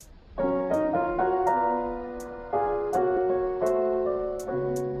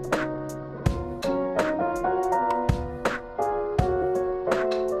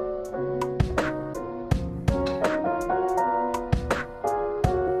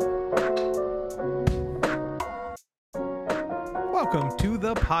welcome to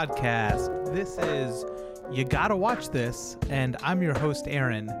the podcast. This is You Gotta Watch This, and I'm your host,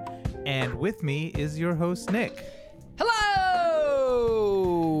 Aaron, and with me is your host, Nick. Hello!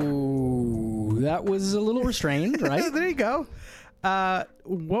 That was a little restrained, right? There you go.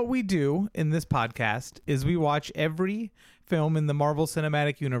 What we do in this podcast is we watch every film in the Marvel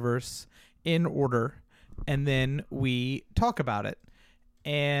Cinematic Universe in order, and then we talk about it.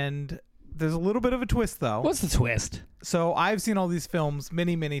 And there's a little bit of a twist, though. What's the twist? So I've seen all these films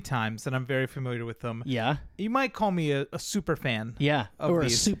many, many times, and I'm very familiar with them. Yeah. You might call me a super fan. Yeah. Or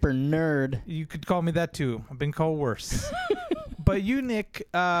these. a super nerd. You could call me that, too. I've been called worse. But you, Nick,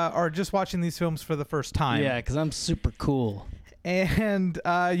 are just watching these films for the first time. Yeah, because I'm super cool. And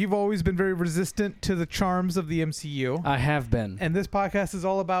you've always been very resistant to the charms of the MCU. I have been. And this podcast is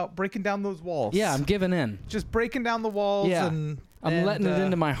all about breaking down those walls. Yeah, I'm giving in. Just breaking down the walls. Yeah. And I'm letting it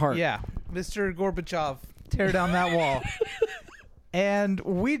into my heart. Yeah. Mr. Gorbachev, tear down that wall. And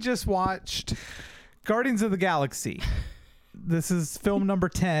we just watched Guardians of the Galaxy. This is film number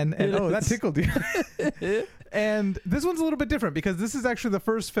 10. And oh, that tickled you. And this one's a little bit different because this is actually the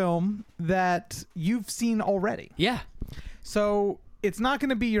first film that you've seen already. Yeah. So it's not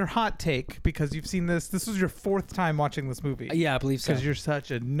going to be your hot take because you've seen this. This was your fourth time watching this movie. Yeah, I believe so. Because you're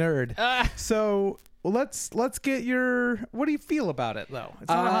such a nerd. So let's get your. What do you feel about it though? It's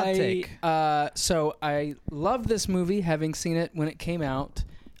not a hot take. So I love this movie, having seen it when it came out,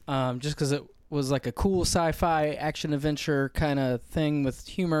 just because it was like a cool sci-fi action adventure kind of thing with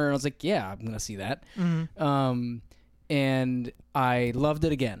humor. And I was like, yeah, I'm gonna see that. Mm-hmm. And I loved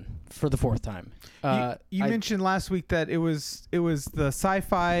it again for the fourth time. You mentioned last week that it was the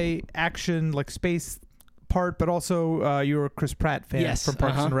sci-fi action like space part, but also you were a Chris Pratt fan from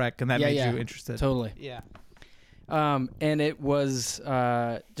Parks and Rec, and that made you interested. Totally. Yeah. And it was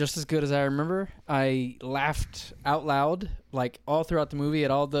just as good as I remember. I laughed out loud like all throughout the movie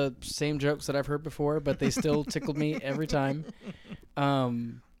at all the same jokes that I've heard before, but they still tickled me every time.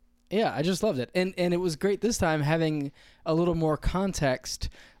 Yeah, I just loved it. And it was great this time having a little more context.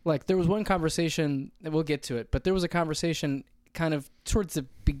 Like there was one conversation, we'll get to it, but there was a conversation kind of towards the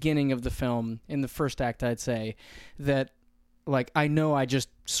beginning of the film, in the first act, I'd say, that like I know I just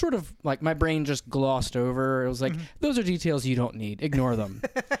sort of like my brain just glossed over. It was like, those are details you don't need. Ignore them.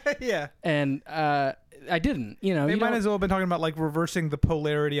 Yeah. And I didn't, They might as well have been talking about like reversing the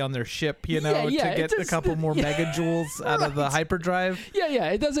polarity on their ship, to get a couple more megajoules out of the hyperdrive.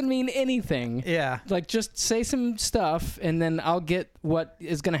 Yeah. It doesn't mean anything. Yeah. Like just say some stuff and then I'll get what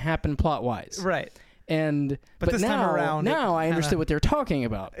is going to happen plot-wise. Right. But this now, time around, I understood what they're talking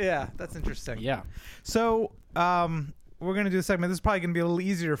about. Yeah, that's interesting. Yeah. So, we're going to do a segment. This is probably going to be a little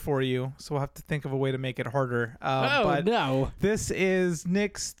easier for you, so we'll have to think of a way to make it harder. But no. This is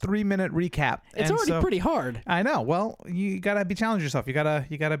Nick's 3-minute recap. It's already pretty hard. I know. Well, you got to be challenging yourself. You got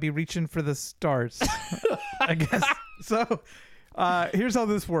to be reaching for the stars, I guess. So, here's how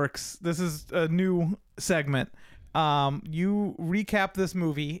this works. This is a new segment. You recap this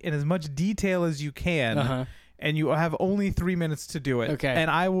movie in as much detail as you can. And you have only 3 minutes to do it. Okay.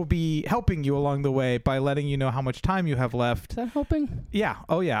 And I will be helping you along the way by letting you know how much time you have left. Is that helping? Yeah.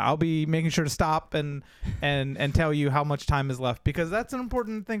 Oh, yeah. I'll be making sure to stop and tell you how much time is left because that's an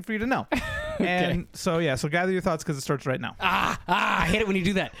important thing for you to know. Okay. And so gather your thoughts because it starts right now. I hate it when you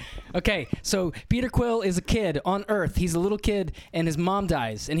do that. Okay, so Peter Quill is a kid on Earth. He's a little kid, and his mom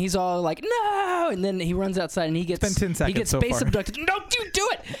dies, and he's all like, "No!" And then he runs outside, and he gets it's been 10 seconds he gets so space far. abducted. Don't you do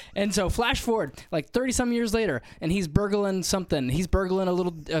it! And so flash forward like 30-some years later, and he's burgling something. He's burgling a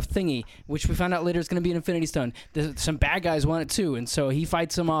little thingy, which we found out later is going to be an Infinity Stone. Some bad guys want it too, and so he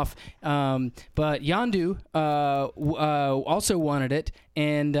fights them off. But Yondu also wanted it.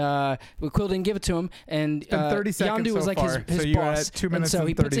 And Quill didn't give it to him, and 30 seconds Yondu was like far, his so you're boss, at 2 minutes and so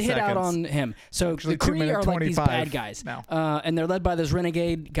he and puts a 30 hit out seconds. on him. So Actually, the 2 Kree minutes are like these 25 bad guys, now. And they're led by this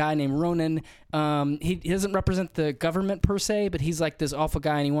renegade guy named Ronan. He doesn't represent the government per se, but he's like this awful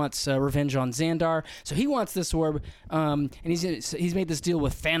guy, and he wants revenge on Xandar. So he wants this orb, and he's made this deal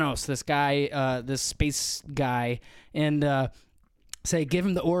with Thanos, this guy, this space guy, and say give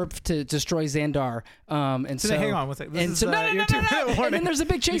him the orb to destroy Xandar. And so hang on one second. This and is, so no. And then there's a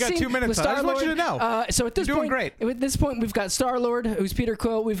big chase you got scene 2 minutes. with I just Star-Lord. want you to know. So at this You're doing point, great. At this point, we've got Star-Lord, who's Peter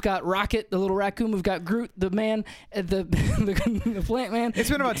Quill. We've got Rocket, the little raccoon. We've got Groot, the man, the plant man.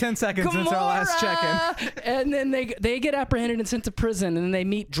 It's been about 10 seconds since our last check-in. And then they get apprehended and sent to prison, and then they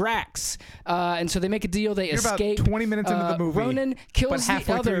meet Drax. And so they make a deal. They You're escape. about 20 minutes into the movie. Ronan kills the halfway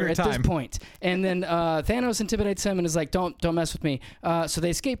through other your at time. this point. And then Thanos intimidates him and is like, don't mess with me. So they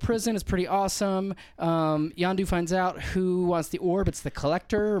escape prison. It's pretty awesome. Yondu finds out who wants the orb. It's the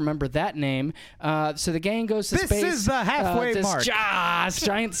Collector. Remember that name. So the gang goes to space. This is the halfway mark.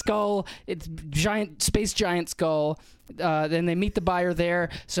 Giant skull. It's space giant skull. Then they meet the buyer there.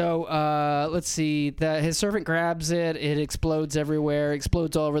 So let's see. His servant grabs it. It explodes everywhere.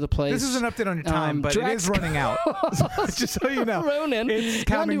 Explodes all over the place. This is an update on your time, but Drax it is running out. Just so you know. Ronan. It's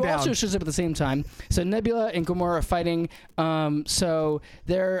counting Yondu down. also shows up at the same time. So Nebula and Gamora are fighting. So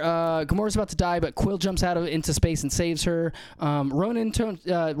Gamora's about to die, but Quill jumps out into space and saves her. Ronan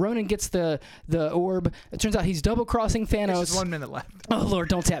gets the orb. It turns out he's double crossing Thanos. There's just 1 minute left. Oh Lord,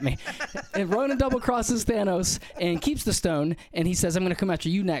 don't tap me. And Ronan double crosses Thanos and keeps the stone. And he says, "I'm going to come after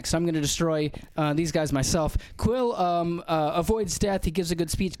you next. So I'm going to destroy these guys myself." Quill avoids death. He gives a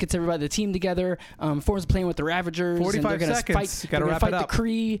good speech, gets everybody, the team together, forms a plan with the Ravagers. 45 and they're seconds. They're going to fight wrap it the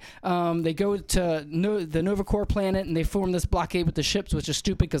Kree. They go to the Nova Corps planet and they form this blockade with the ships, which is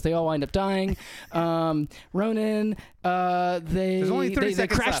stupid because they all wind up dying. Ronan, they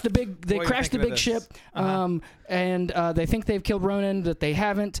crash left. the big ship. And they think they've killed Ronan, but they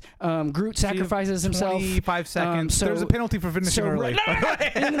haven't. Groot sacrifices himself. 25 seconds. There's a penalty for finishing early.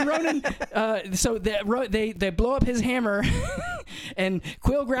 And then Ronan, so they blow up his hammer, and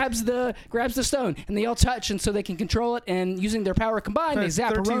Quill grabs the stone, and they all touch, and so they can control it. And using their power combined, they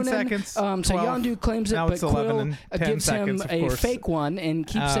zap 13 Ronan. seconds, So 12. Yondu claims it, Now but it's 11 Quill and 10 gives seconds, him of a course. fake one and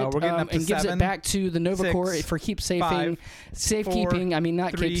keeps it we're getting up to and gives 7, it back to the Nova 6, Corps for safekeeping. 4, I mean,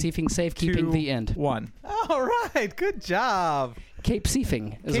 not 3, safekeeping. Safekeeping. 2, The end. 1. All right. Good job. Cape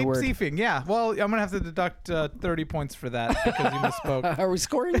Seafing is a word. Cape Seafing, yeah. Well, I'm going to have to deduct 30 points for that because you misspoke. Are we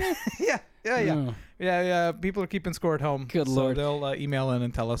scoring now? Yeah. Oh. Yeah. People are keeping score at home. Good so Lord. They'll email in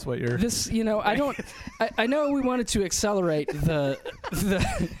and tell us what you're... This, I know we wanted to accelerate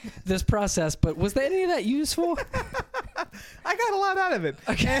this process, but was any of that useful? I got a lot out of it.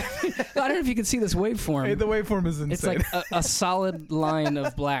 Okay. I don't know if you can see this waveform. Hey, the waveform is insane. It's like a solid line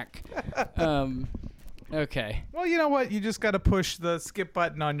of black. Okay. Well, you know what? You just got to push the skip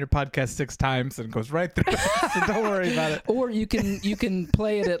button on your podcast 6 times and it goes right through. So don't worry about it. Or you can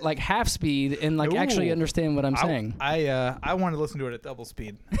play it at like half speed and like actually Ooh. understand what I'm saying. I want to listen to it at double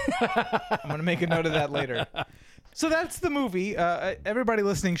speed. I'm going to make a note of that later. So that's the movie. Everybody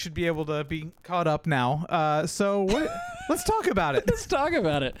listening should be able to be caught up now. Let's talk about it. Let's talk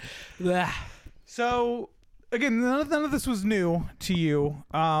about it. So, again, none of this was new to you,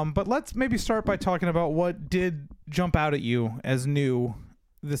 but let's maybe start by talking about what did jump out at you as new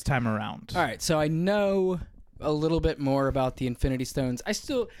this time around. All right, so I know a little bit more about the Infinity Stones.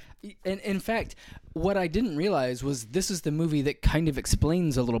 In fact, what I didn't realize was this is the movie that kind of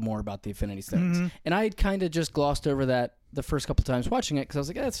explains a little more about the Infinity Stones. Mm-hmm. And I had kind of just glossed over that the first couple times watching it because I was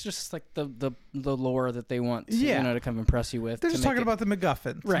like, it's just like the lore that they want to, to kind of impress you with. They're just talking about the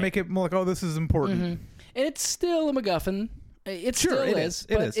MacGuffin to make it more like, oh, this is important. Mm-hmm. And it's still a MacGuffin. It Sure, still it is.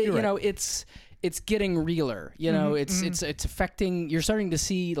 It But is. You're right. it's getting realer. It's affecting. You're starting to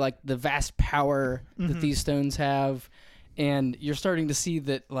see like the vast power that these stones have, and you're starting to see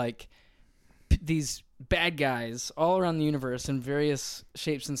that like these bad guys all around the universe in various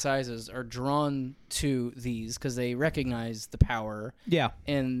shapes and sizes are drawn to these because they recognize the power. Yeah,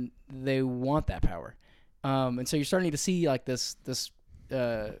 and they want that power. And so you're starting to see like this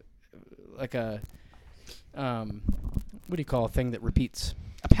like a what do you call a thing that repeats?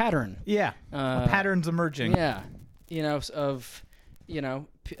 A pattern. Yeah, a pattern's emerging. Yeah,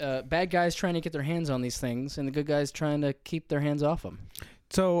 bad guys trying to get their hands on these things, and the good guys trying to keep their hands off them.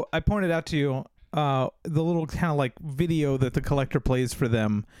 So I pointed out to you the little kind of like video that the Collector plays for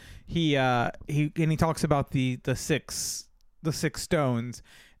them. He talks about the six stones.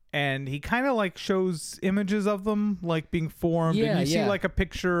 And he kind of like shows images of them like being formed, and you see like a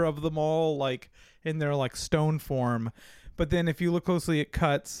picture of them all like in their like stone form. But then if you look closely, it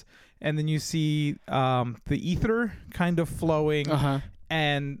cuts, and then you see the ether kind of flowing,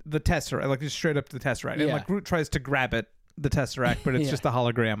 and the Tesseract, like just straight up to the Tesseract. And like Groot tries to grab it, the Tesseract, but it's just a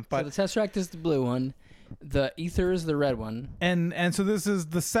hologram. But so the Tesseract is the blue one, the ether is the red one, and so this is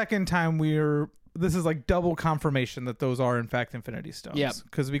the second time this is like double confirmation that those are in fact Infinity Stones. Yeah,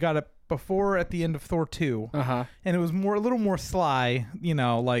 because we got it before at the end of Thor 2, and it was a little more sly.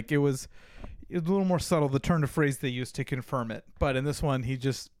 Like it was a little more subtle. The turn of phrase they used to confirm it, but in this one, he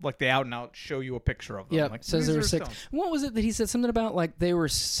just like they out and out show you a picture of them. Yeah, like, says there were 6. Stones. What was it that he said something about? Like they were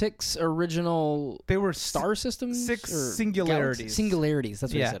 6 original. They were star systems. 6 singularities. Singularities.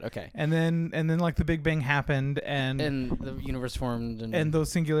 That's what he said. Okay. And then like the Big Bang happened, and the universe formed, and those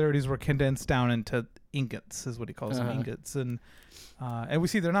singularities were condensed down into ingots, is what he calls them, ingots, and we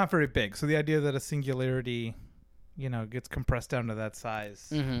see they're not very big. So the idea that a singularity gets compressed down to that size.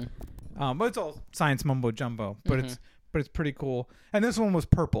 Mm-hmm. But it's all science mumbo jumbo. But Mm-hmm. it's pretty cool. And this one was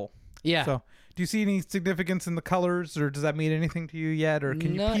purple. Yeah. So, do you see any significance in the colors, or does that mean anything to you yet, or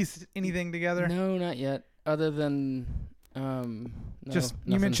can you piece anything together? No, not yet. Other than no, Just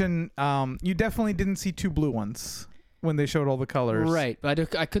nothing. you mentioned you definitely didn't see two blue ones when they showed all the colors. Right,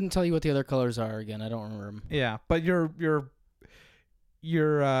 but I couldn't tell you what the other colors are again. I don't remember them. Yeah, but you're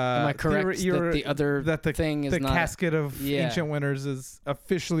Am I correct that the other thing is the not casket of Ancient Winters is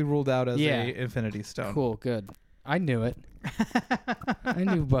officially ruled out as a Infinity Stone. Cool, good. I knew it. I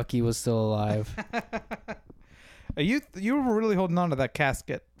knew Bucky was still alive. You were really holding on to that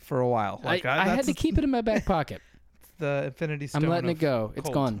casket for a while. I had to keep it in my back pocket. The Infinity Stone. I'm letting it go. It's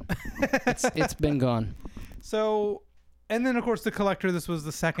gone. It's been gone. So, and then of course the Collector. This was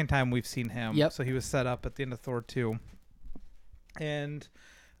the second time we've seen him. Yep. So he was set up at the end of Thor 2. And,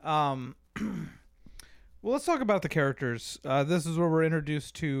 well, let's talk about the characters. This is where we're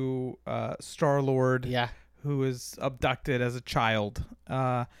introduced to Star-Lord. Yeah. Who is abducted as a child.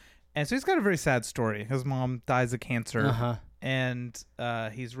 And so he's got a very sad story. His mom dies of cancer. Uh-huh. And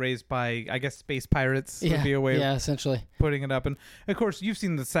he's raised by, I guess, space pirates would be a way of essentially putting it up. And, of course, you've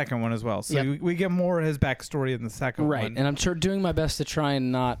seen the second one as well. So we get more of his backstory in the second one. Right. And I'm doing my best to try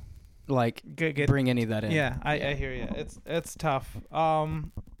and not, bring any of that in. Yeah, I hear you. It's tough. Well,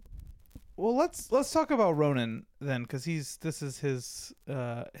 let's talk about Ronan then, because this is his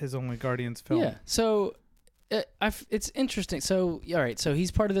only Guardians film. Yeah. So it's interesting. So all right. So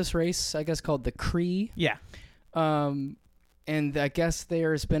he's part of this race, I guess, called the Kree. Yeah. And I guess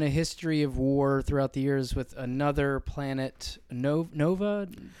there's been a history of war throughout the years with another planet, Nova.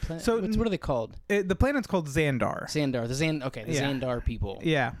 So what are they called? The planet's called Xandar. Xandar. The Xandar people.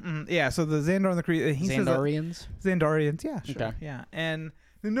 Yeah. Yeah. So the Xandar and the Kree. Xandarians. Xandarians. Yeah. Sure. Okay. Yeah. And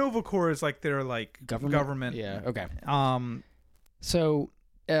the Nova Corps is like their government. Yeah. Okay. So.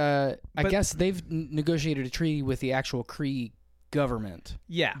 I guess they've negotiated a treaty with the actual Kree government.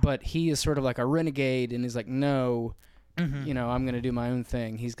 Yeah. But he is sort of like a renegade, and he's like, no, mm-hmm. I'm going to do my own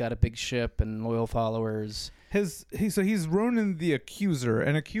thing. He's got a big ship and loyal followers. He's Ronan the Accuser,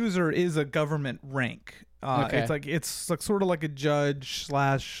 and Accuser is a government rank. Okay. It's like sort of like a judge /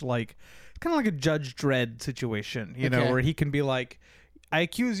 like kind of like a Judge Dredd situation, where he can be like, I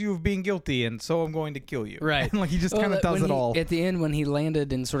accuse you of being guilty, and so I'm going to kill you. Right. And he just kind of does it all. At the end, when he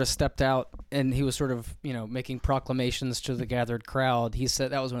landed and sort of stepped out, and he was sort of, making proclamations to the gathered crowd, he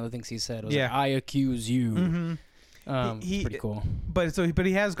said, that was one of the things he said, was I accuse you. Mm-hmm. Pretty cool. But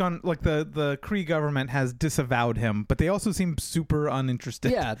he has gone, like the Kree government has disavowed him, but they also seem super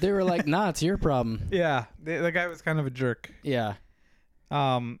uninterested. Yeah, they were like, nah, it's your problem. Yeah, the guy was kind of a jerk. Yeah.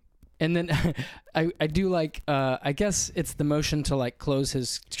 And then I do like, I guess it's the motion to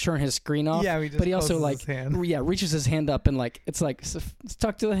turn his screen off. Yeah, but he also his hand. reaches his hand up and it's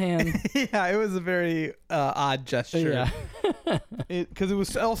stuck to the hand. Yeah, it was a very odd gesture. Yeah. Because it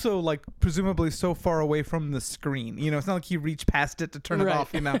was also presumably so far away from the screen. It's not like he reached past it to turn it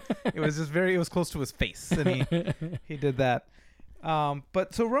off. It was just it was close to his face, and he did that.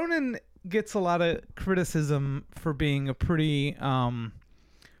 But so Ronan gets a lot of criticism for being a pretty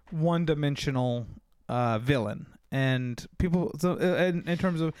one-dimensional villain, and people in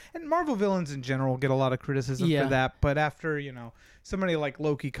terms of, and Marvel villains in general get a lot of criticism for that, but after somebody like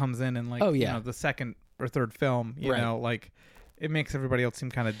Loki comes in and the second or third film, it makes everybody else seem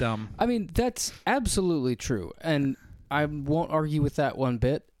kind of dumb. I mean, that's absolutely true, and I won't argue with that one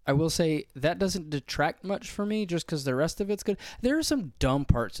bit. I will say that doesn't detract much for me, just because the rest of it's good. There are some dumb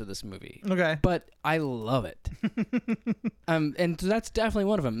parts of this movie. Okay. But I love it. And that's definitely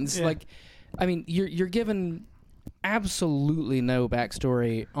one of them. It's you're given absolutely no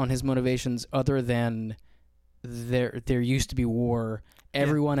backstory on his motivations other than there used to be war.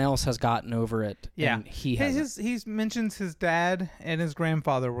 Everyone else has gotten over it. Yeah. And he hasn't. He mentions his dad and his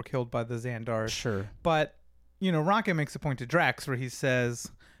grandfather were killed by the Xandars. Sure. But, Rocket makes a point to Drax where he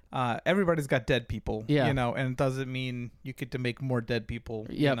says, everybody's got dead people, and it doesn't mean you get to make more dead people.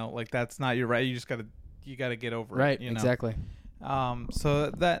 Yep. That's not your right. You just gotta get over it. Right. Right. Exactly.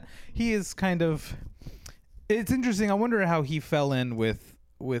 So that he is kind of, it's interesting. I wonder how he fell in with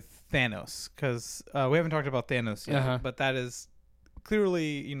Thanos, because we haven't talked about Thanos yet, but that is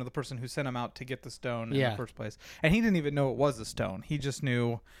clearly, the person who sent him out to get the stone in the first place. And he didn't even know it was a stone. He just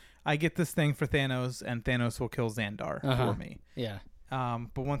knew, I get this thing for Thanos, and Thanos will kill Xandar for me. Yeah.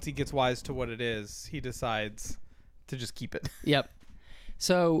 But once he gets wise to what it is, he decides to just keep it. Yep.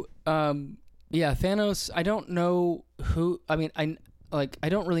 So, Thanos, I don't know who, I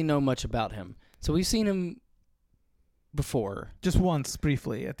don't really know much about him. So we've seen him before. Just once,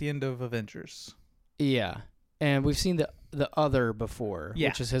 briefly, at the end of Avengers. Yeah. And we've seen the other before, Yeah.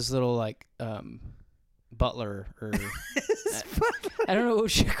 which is his little like butler or I don't know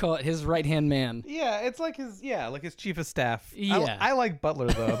what you call it, his right-hand man. Yeah, it's like his chief of staff. Yeah. I like Butler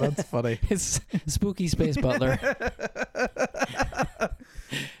though. That's funny. His spooky space butler.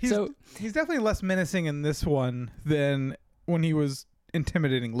 He's definitely less menacing in this one than when he was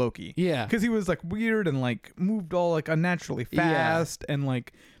intimidating Loki. Yeah. Because he was like weird and like moved all like unnaturally fast and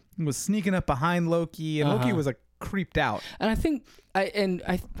like was sneaking up behind Loki, and Loki was like creeped out. And I think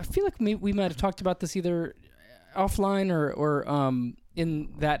I feel like we might have talked about this either offline or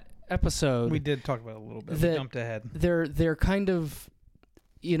in that episode. We did talk about it a little bit. We jumped ahead. They're kind of,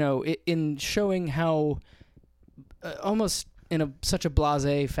 in showing how almost in such a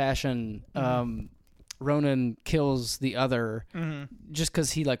blasé fashion, Ronan kills the other just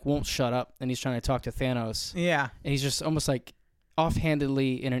because he like won't shut up and he's trying to talk to Thanos. Yeah, and he's just almost like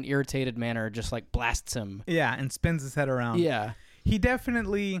offhandedly in an irritated manner just like blasts him. Yeah, and spins his head around. Yeah, he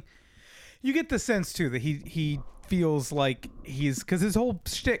definitely. You get the sense too that he feels like because his whole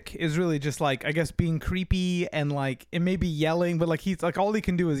shtick is really just like, I guess, being creepy and like it may be yelling, but like he's like all he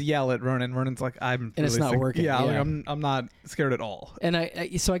can do is yell at Ronan. Ronan's like, and it's not working. Yeah, like, I'm not scared at all. And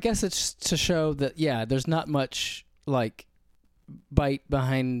so I guess it's to show that there's not much like bite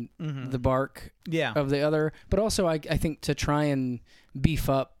behind the bark of the other, but also I think to try and beef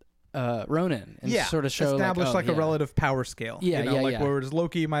up Ronan and sort of show establish a relative power scale. Whereas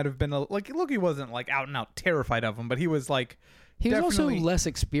Loki might have been Loki wasn't like out and out terrified of him, but he was like was also less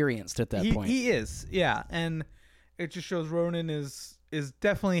experienced at that point. He is, and it just shows Ronan is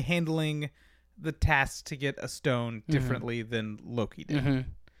definitely handling the task to get a stone differently than Loki did.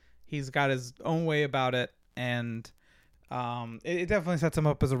 He's got his own way about it, and it definitely sets him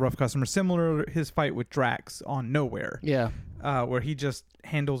up as a rough customer, similar to his fight with Drax on Nowhere. Yeah. Where he just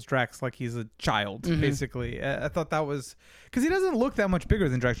handles Drax like he's a child, basically. I thought that was... Because he doesn't look that much bigger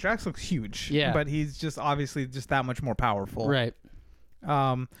than Drax. Drax looks huge. Yeah. But he's just obviously just that much more powerful. Right.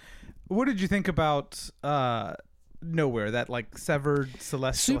 What did you think about Nowhere, that like severed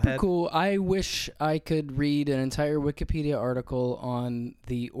celestial Super head? cool. I wish I could read an entire Wikipedia article on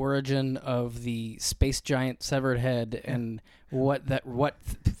the origin of the space giant severed head and what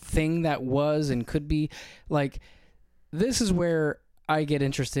thing that was and could be. Like, this is where I get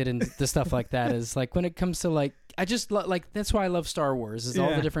interested in the stuff like that, is like when it comes to like, I just like, that's why I love Star Wars, is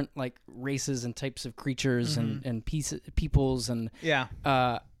all the different like races and types of creatures and peoples and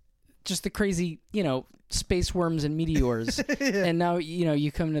just the crazy, space worms and meteors. And now,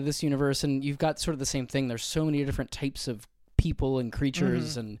 you come into this universe and you've got sort of the same thing. There's so many different types of people and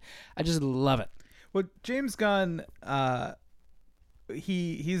creatures, and I just love it. Well, James Gunn,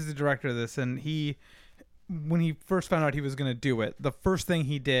 he's the director of this, and when he first found out he was going to do it, the first thing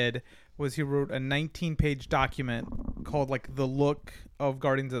he did was he wrote a 19-page document called like The Look of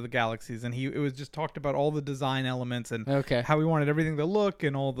Guardians of the Galaxies, and it was just talked about all the design elements and how he wanted everything to look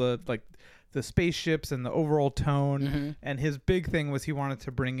and all the like the spaceships and the overall tone. And his big thing was he wanted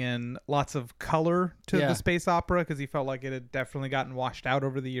to bring in lots of color to the space opera, because he felt like it had definitely gotten washed out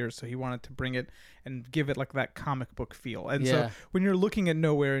over the years, so he wanted to bring it and give it like that comic book feel. And so when you're looking at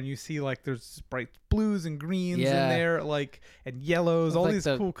Nowhere and you see like there's bright blues and greens in there, like, and yellows, all like these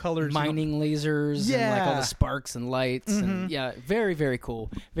cool colors, mining lasers and like all the sparks and lights and very, very cool.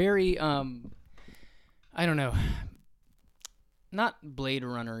 Very I don't know, not Blade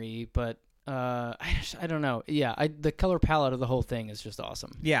Runner-y, but I don't know. Yeah, the color palette of the whole thing is just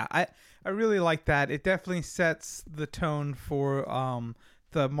awesome. Yeah, I really like that. It definitely sets the tone for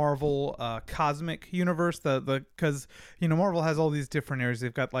the Marvel cosmic universe. Because Marvel has all these different areas.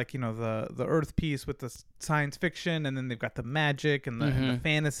 They've got like the Earth piece with the science fiction, and then they've got the magic and the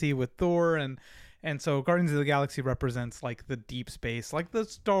fantasy with Thor, and so Guardians of the Galaxy represents like the deep space, like the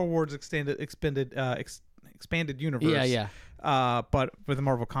Star Wars expanded universe. Yeah. But with the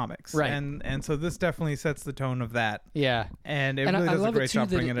Marvel comics, right? And so this definitely sets the tone of that. Yeah, and it really does a great job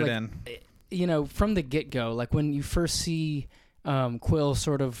bringing it in. From the get-go, like when you first see Quill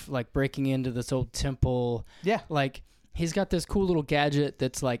sort of like breaking into this old temple. Yeah, like he's got this cool little gadget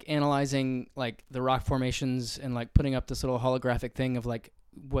that's like analyzing like the rock formations and like putting up this little holographic thing of like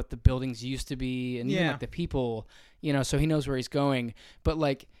what the buildings used to be and even like the people. So he knows where he's going, but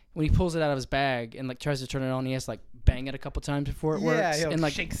like when he pulls it out of his bag and like tries to turn it on, he has to like bang it a couple times before it works, and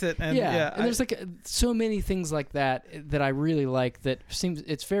like shakes it. And and there's like so many things like that I really like. That seems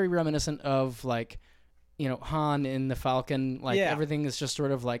it's very reminiscent of like Han in the Falcon. Like everything is just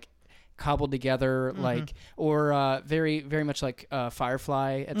sort of like cobbled together, like or very very much like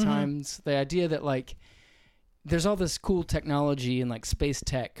Firefly at times. The idea that like there's all this cool technology and like space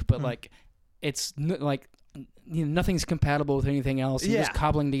tech, but like it's like nothing's compatible with anything else, and just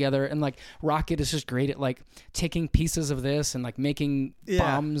cobbling together. And like Rocket is just great at like taking pieces of this and like making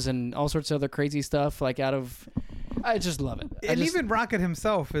bombs and all sorts of other crazy stuff like out of. I just love it. Even Rocket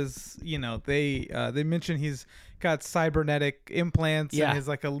himself is, they mention he's got cybernetic implants and is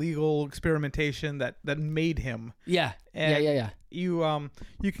like a legal experimentation that made him. Yeah. And you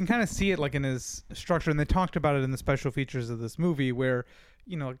can kind of see it like in his structure, and they talked about it in the special features of this movie where,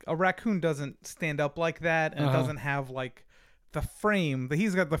 a raccoon doesn't stand up like that, and it doesn't have like the frame.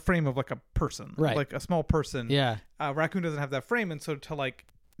 He's got the frame of like a person, right? Like a small person. Yeah. Raccoon doesn't have that frame, and so to like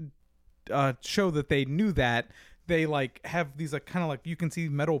show that they knew that, they like have these like kind of like you can see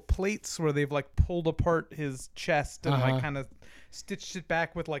metal plates where they've like pulled apart his chest and like kind of stitched it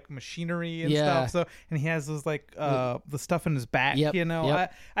back with like machinery and stuff. So, and he has those like the stuff in his back.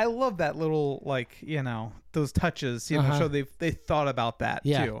 I love that little like those touches. Show they thought about that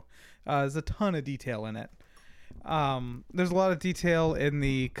too. There's a ton of detail in it. There's a lot of detail in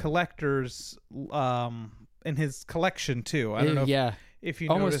the collector's in his collection too. I don't know. If you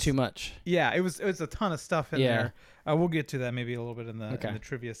almost noticed, too much. Yeah, it was a ton of stuff in there. We'll get to that maybe a little bit in the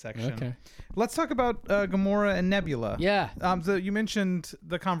trivia section. Okay. Let's talk about Gamora and Nebula. Yeah. So you mentioned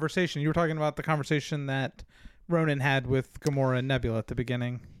the conversation. You were talking about the conversation that Ronan had with Gamora and Nebula at the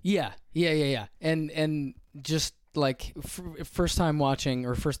beginning. Yeah. And just like first time watching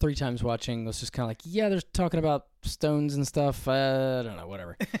or first 3 times watching was just kind of like, they're talking about stones and stuff. I don't know,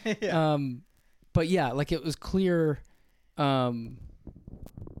 whatever. But yeah, like it was clear.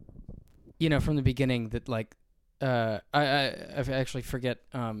 From the beginning that like I actually forget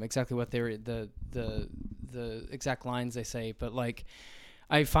exactly what they were the exact lines they say, but like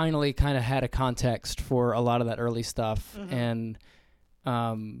I finally kind of had a context for a lot of that early stuff, and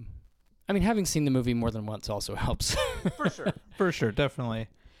I mean having seen the movie more than once also helps. For sure, definitely.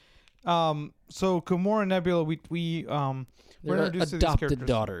 So Gamora and Nebula, we we're introduced to adopted these characters.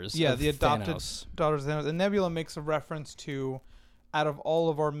 daughters. Yeah, the adopted Thanos. daughters of Thanos. And Nebula makes a reference to, out of all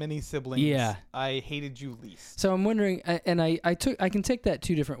of our mini siblings, I hated you least. So I'm wondering, and I can take that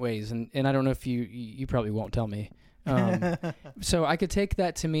 2 different ways, and I don't know if you probably won't tell me. So I could take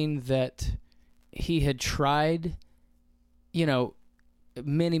that to mean that he had tried,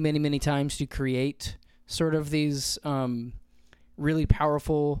 many times to create sort of these really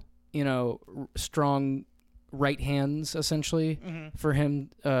powerful, strong right hands essentially for him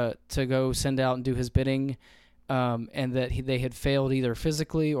to go send out and do his bidding, and that they had failed either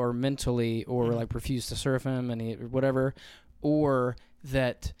physically or mentally or like refused to serve him and whatever, or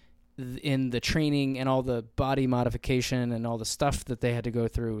that in the training and all the body modification and all the stuff that they had to go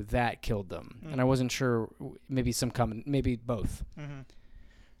through that killed them. And I wasn't sure, maybe both.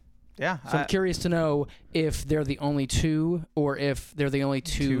 Yeah. So I'm curious to know if they're the only 2 or if they're the only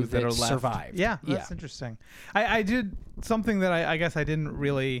two that are left. Survived. Yeah, that's interesting. I did something that I guess I didn't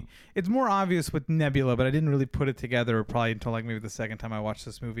really... It's more obvious with Nebula, but I didn't really put it together probably until like maybe the second time I watched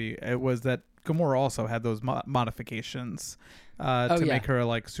this movie. It was that Gamora also had those modifications to make her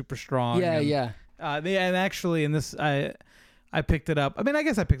like super strong. And actually in this... I picked it up. I mean, I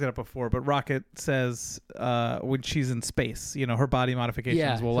guess I picked it up before, but Rocket says when she's in space, her body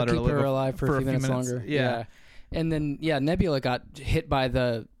modifications will let her live alive for a few minutes longer. Yeah. And then, Nebula got hit by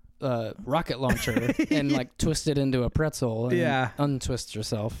the rocket launcher and like twisted into a pretzel and untwists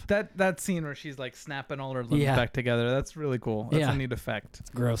herself. That scene where she's like snapping all her limbs back together, that's really cool. That's a neat effect. It's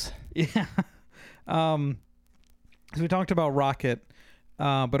gross. Yeah. So we talked about Rocket.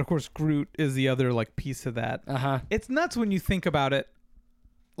 But of course, Groot is the other like piece of that. It's nuts when you think about it.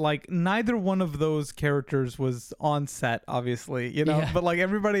 Like neither one of those characters was on set, obviously, But like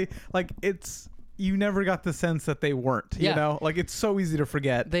everybody, like you never got the sense that they weren't. You know, like it's so easy to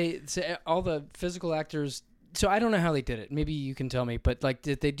forget. All the physical actors. So I don't know how they did it. Maybe you can tell me. But like,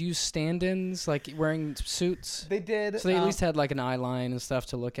 did they do stand-ins, like wearing suits? They did. So they at least had like an eye line and stuff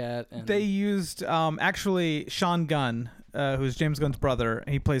to look at. And they used actually Sean Gunn. Who's James Gunn's brother?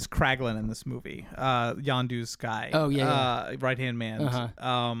 He plays Kraglin in this movie, Yondu's guy. Oh yeah, right-hand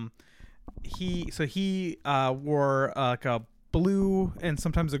man. He wore like a blue and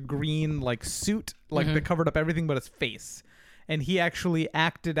sometimes a green like suit, like that covered up everything but his face, and he actually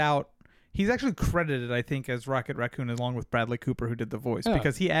acted out. He's actually credited, I think, as Rocket Raccoon along with Bradley Cooper, who did the voice,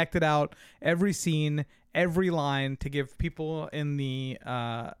 because he acted out every scene, every line to give people in the,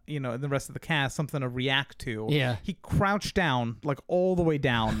 in the rest of the cast something to react to. Yeah. He crouched down, like all the way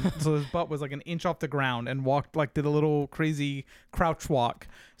down, so his butt was like an inch off the ground, and walked, like did a little crazy crouch walk,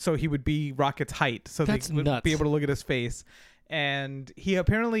 so he would be Rocket's height, so That's they would nuts. be able to look at his face. And he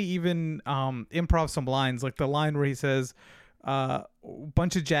apparently even improv some lines, like the line where he says,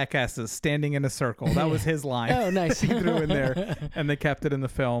 bunch of jackasses standing in a circle. That was his line. Oh, nice. He threw in there, and they kept it in the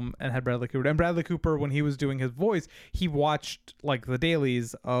film and had Bradley Cooper. And Bradley Cooper, when he was doing his voice, he watched like the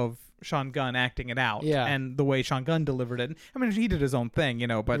dailies of Sean Gunn acting it out, and the way Sean Gunn delivered it. I mean, he did his own thing,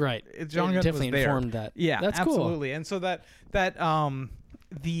 but right. Sean Gunn definitely was there. informed that. Yeah, that's absolutely. cool. And so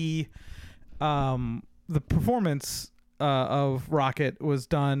the performance of Rocket was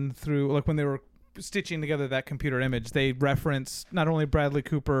done through, like, when they were stitching together that computer image, they referenced not only Bradley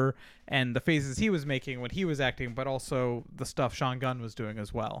Cooper and the faces he was making when he was acting, but also the stuff Sean Gunn was doing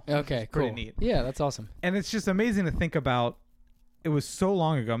as well. Okay, cool. Pretty neat. Yeah, that's awesome. And it's just amazing to think about. It was so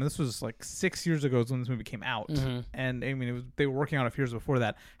long ago. I mean, this was like 6 years ago when this movie came out, and I mean, they were working on it a few years before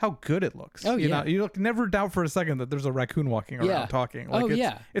that. How good it looks! Oh, yeah. You never doubt for a second that there's a raccoon walking around talking. Like,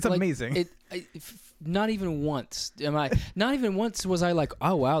 it's like, amazing. Not even once was I like,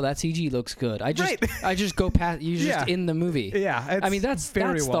 oh wow, that CG looks good. I just go past. You're just in the movie. Yeah, I mean that's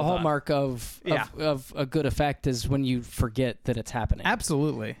well the hallmark of a good effect is when you forget that it's happening.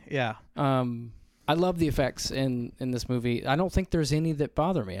 Absolutely, yeah. I love the effects in this movie. I don't think there's any that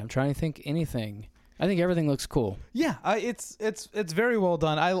bother me. I'm trying to think anything. I think everything looks cool. Yeah, it's very well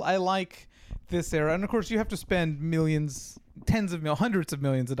done. I like this era, and of course you have to spend millions, hundreds of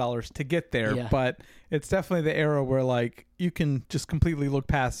millions of dollars to get there. Yeah. But it's definitely the era where like you can just completely look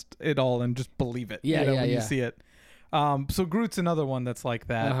past it all and just believe it. When you see it. So Groot's another one that's like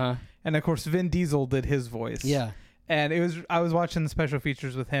that, and of course Vin Diesel did his voice. Yeah. And I was watching the special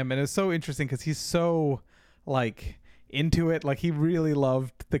features with him, and it was so interesting because he's so like into it. Like he really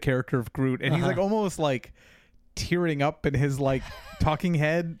loved the character of Groot, and he's like almost like tearing up in his like talking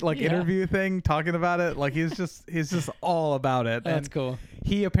head like interview thing, talking about it. Like he's just all about it. That's cool.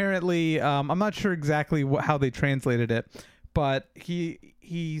 He apparently, I'm not sure exactly how they translated it, but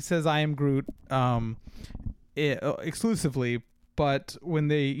he says "I am Groot" exclusively. But when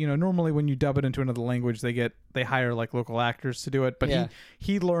they, normally when you dub it into another language, they hire like local actors to do it. But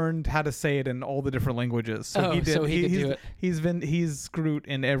he learned how to say it in all the different languages. So he could do it. He's Groot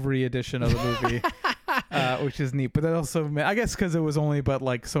in every edition of the movie, which is neat. But that also, I guess, because it was only but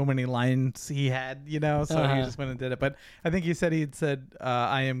like so many lines he had, so he just went and did it. But I think he said he'd said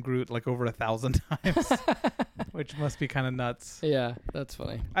 "I am Groot" like over 1,000 times, which must be kind of nuts. Yeah, that's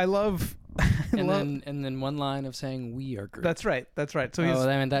funny. I love. And then one line of saying "We are Groot." That's right. So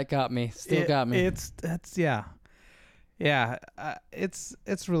that got me. Got me. It's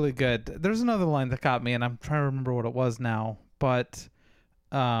really good. There's another line that got me, and I'm trying to remember what it was now. But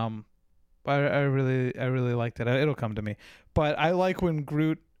I really liked it. It'll come to me. But I like when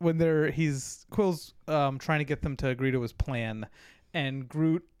Quill's trying to get them to agree to his plan. And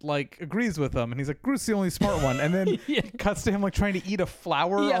Groot like agrees with him, and he's like, Groot's the only smart one, and then cuts to him like trying to eat a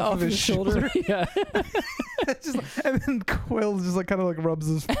flower off of his shoulder. Yeah. And then Quill just like kind of like rubs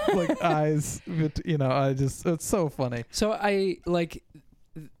his like eyes. It's so funny. So I like.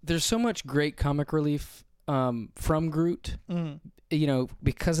 There's so much great comic relief from Groot,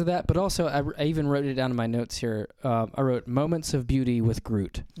 because of that. But also, I even wrote it down in my notes here. I wrote moments of beauty with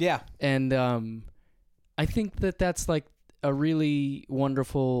Groot. Yeah, and I think that's like a really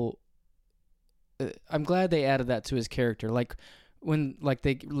wonderful. I'm glad they added that to his character. Like when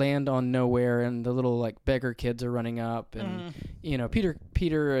they land on nowhere and the little like beggar kids are running up, and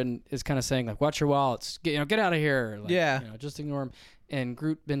Peter and is kind of saying like, "Watch your wallets, get out of here." Like, just ignore him. And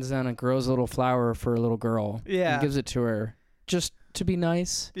Groot bends down and grows a little flower for a little girl. Yeah, and gives it to her just to be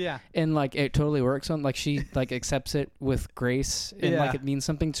nice. Yeah, and like it totally works on like she like accepts it with grace and like it means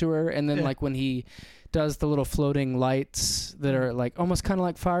something to her. And then like when he does the little floating lights that are like almost kind of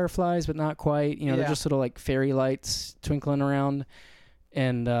like fireflies, but not quite. They're just little like fairy lights twinkling around,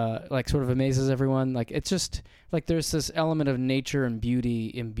 and like sort of amazes everyone. Like it's just like there's this element of nature and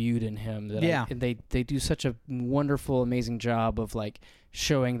beauty imbued in him that and they do such a wonderful, amazing job of like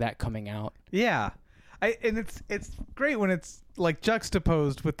showing that coming out. Yeah. And it's great when it's like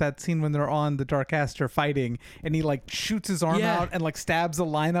juxtaposed with that scene when they're on the Darkcaster fighting, and he like shoots his arm out and like stabs a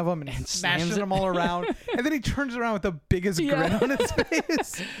line of them and smashes them all around, and then he turns around with the biggest grin on his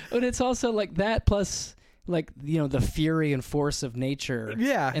face. But it's also like that plus like the fury and force of nature,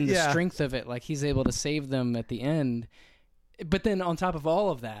 and the strength of it. Like he's able to save them at the end, but then on top of all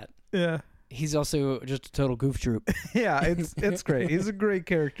of that, he's also just a total goof troop. It's great. He's a great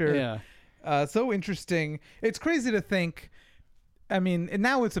character. Yeah. So interesting. It's crazy to think. I mean, and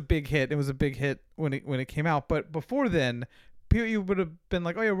now it's a big hit. It was a big hit when it came out, but before then, you would have been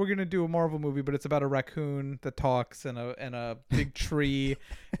like, "Oh yeah, we're gonna do a Marvel movie, but it's about a raccoon that talks and a big tree."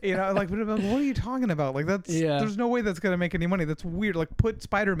 Like, what are you talking about? Like, there's no way that's gonna make any money. That's weird. Like, put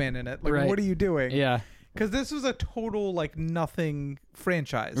Spider-Man in it. Like, what are you doing? Yeah. because this was a total like nothing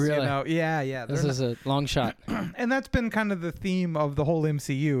franchise. Really? You know? Yeah. This is a long shot. And that's been kind of the theme of the whole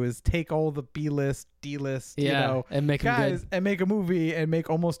MCU is take all the B-list, D-list, Yeah, you know, and make 'em guys good. and make a movie and make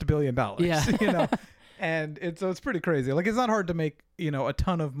almost $1 billion. Yeah. You know, and it's pretty crazy. Like it's not hard to make, you know, a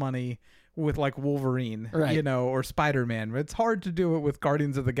ton of money with like Wolverine, Right. you know, or Spider-Man. But it's hard to do it with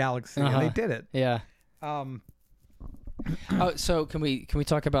Guardians of the Galaxy, and they did it. Yeah. Um, Oh, so can we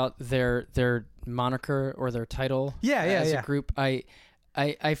talk about their moniker or their title? Yeah, as yeah. a group. I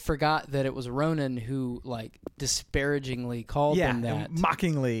forgot that it was Ronan who like disparagingly called them that.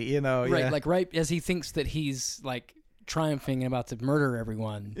 mockingly, you know, Right, yeah. like right as he thinks that he's like triumphing and about to murder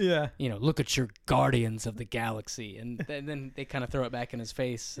everyone. Yeah. You know, look at your Guardians of the Galaxy, and then they kind of throw it back in his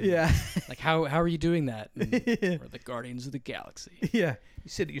face. And Yeah. like how are you doing that? And, we're the Guardians of the Galaxy. Yeah. You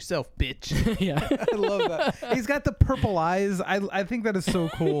said it yourself, bitch. Yeah. I love that. He's got the purple eyes. I think that is so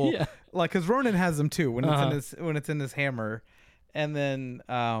cool. Yeah. Like, because Ronan has them too when it's in his hammer, and then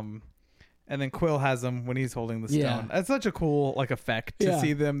Quill has them when he's holding the stone. Yeah. That's such a cool like effect to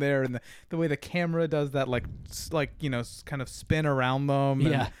see them there, and the way the camera does that like you know kind of spin around them. Yeah.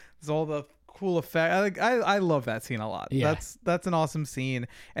 And there's all the cool effect. I love that scene a lot. Yeah. That's an awesome scene,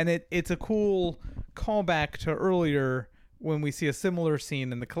 and it's a cool callback to earlier when we see a similar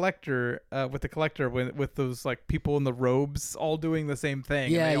scene in the Collector with those like people in the robes all doing the same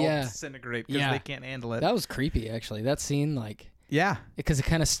thing. Yeah, and they yeah. all disintegrate because Yeah. they can't handle it. That was creepy, actually. That scene, like, Yeah. because it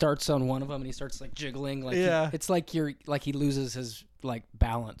kind of starts on one of them and he starts like jiggling. Like, Yeah. it's like he loses his like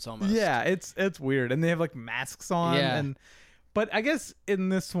balance almost. Yeah, it's weird, and they have like masks on. Yeah. But I guess in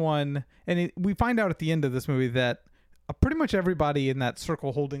this one, we find out at the end of this movie that pretty much everybody in that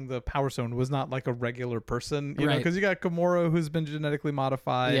circle holding the Power Stone was not like a regular person, you know, Right. because you got Gamora who's been genetically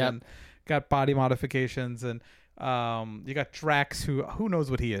modified Yep. and got body modifications, and you got Drax who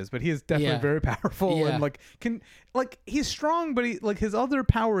knows what he is, but he is definitely Yeah. very powerful Yeah. and he's strong, but his other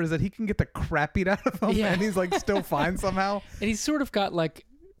power is that he can get the crap beat out of him, Yeah. and he's like still fine somehow. And he's sort of got like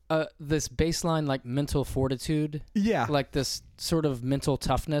this baseline like mental fortitude, Yeah. like this sort of mental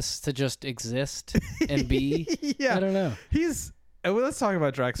toughness to just exist and be. Yeah. I don't know. Let's talk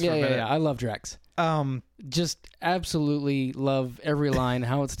about Drax for a minute. Yeah. I love Drax. Just absolutely love every line,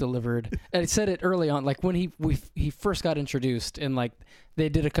 how it's delivered. And I said it early on, like when he first got introduced, and like they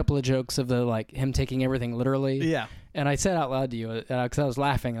did a couple of jokes of the like him taking everything literally. Yeah. And I said out loud to you because I was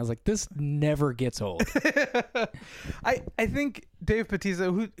laughing. I was like, "This never gets old." I think Dave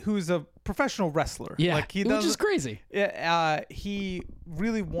Bautista, who's a professional wrestler, Yeah, like he which does, is crazy. Yeah, he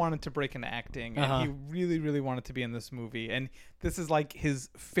really wanted to break into acting, and Uh-huh. he really, really wanted to be in this movie. And this is like his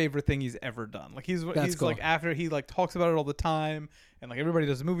favorite thing he's ever done. Like he's cool. like after he like talks about it all the time, and like everybody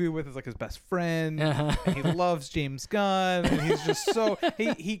does a movie with is like his best friend. Uh-huh. And he loves James Gunn, and he's just so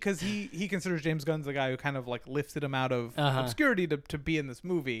he considers James Gunn's the guy who kind of like lifted him out of obscurity to be in this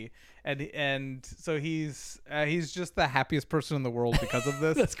movie, and so he's just the happiest person in the world because of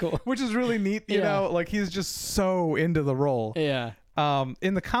this. That's cool. Which is really neat, you Yeah. know, like he's just so into the role. Yeah.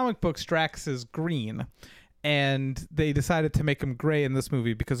 In the comic books, Drax is green, and they decided to make him gray in this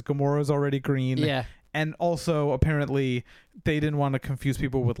movie because Gamora is already green. Yeah. And also, apparently, they didn't want to confuse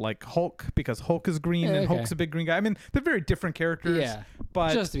people with like Hulk because Hulk is green and Okay. Hulk's a big green guy. I mean, they're very different characters. Yeah.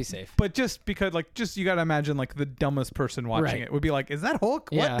 But Just to be safe. But just because, like, you got to imagine like the dumbest person watching Right. it would be like, "Is that Hulk?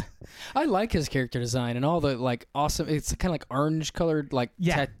 Yeah. What?" I like his character design and all the like awesome. It's kind of like orange colored, like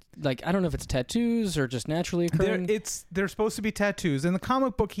Yeah. like I don't know if it's tattoos or just naturally occurring. They're supposed to be tattoos. In the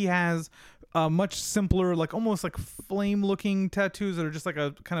comic book, he has much simpler, like almost like flame-looking tattoos that are just like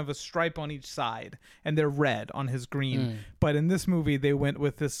a kind of a stripe on each side, and they're red on his green. But in this movie, they went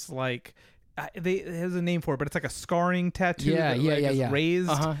with this like it has a name for it, but it's like a scarring tattoo. that, like, is raised.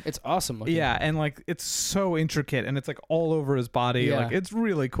 It's awesome looking. Yeah, and like it's so intricate, and it's like all over his body. Yeah. Like it's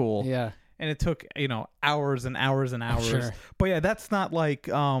really cool. Yeah. And it took hours and hours and hours. Sure. But yeah, that's not like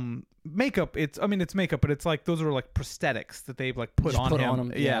makeup. It's makeup, but it's like those are like prosthetics that they like put Just on put him. on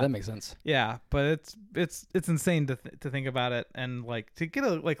him. Yeah, that makes sense. Yeah, but it's insane to think about it, and like to get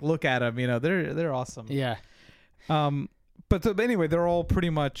a like look at them. You know, they're awesome. Yeah. But anyway, they're all pretty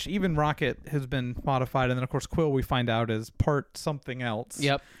much, even Rocket has been modified, and then of course Quill we find out is part something else.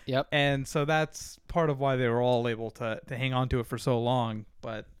 Yep. And so that's part of why they were all able to hang on to it for so long.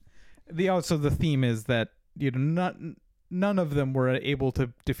 But the theme is that none of them were able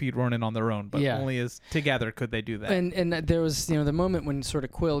to defeat Ronan on their own, but only as together could they do that. And there was the moment when sort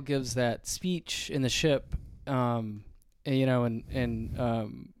of Quill gives that speech in the ship, and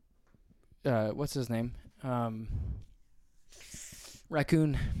what's his name?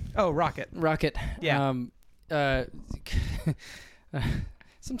 Raccoon. Oh, Rocket. Yeah.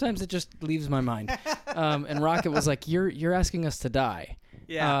 Sometimes it just leaves my mind. And Rocket was like, "You're asking us to die."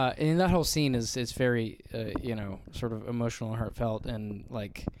 Yeah. And that whole scene is very sort of emotional and heartfelt, and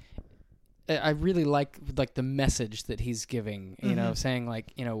like I really like the message that he's giving. You know, saying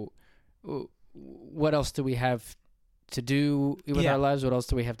like, what else do we have to do with our lives? What else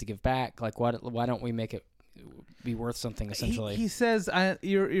do we have to give back? Like, why don't we make it be worth something? Essentially, he says,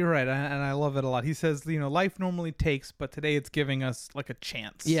 "You're right," and I love it a lot. He says, life normally takes, but today it's giving us like a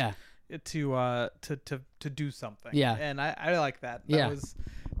chance. Yeah. To do something. Yeah. And I like that.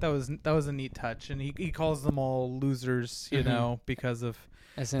 That was a neat touch. And he calls them all losers, because of.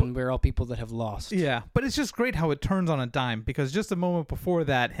 As in, we're all people that have lost. Yeah, but it's just great how it turns on a dime, because just a moment before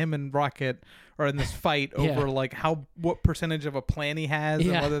that, him and Rocket are in this fight over like what percentage of a plan he has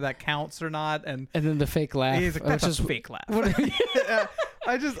and whether that counts or not, and then the fake laugh. He's like, that's a fake laugh.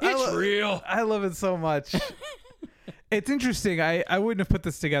 It's real. I love it so much. It's interesting. I wouldn't have put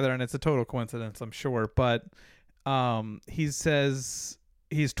this together, and it's a total coincidence, I'm sure. But he says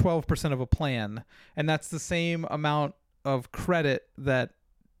he's 12% of a plan, and that's the same amount of credit that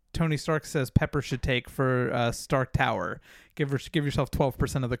Tony Stark says Pepper should take for Stark Tower. Give yourself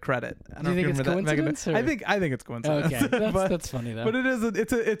 12% of the credit. I don't Do you think it's remember coincidence? I think it's coincidence. Okay, that's funny though. But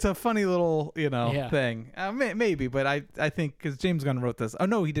it's a funny little thing. Maybe, but I think because James Gunn wrote this. Oh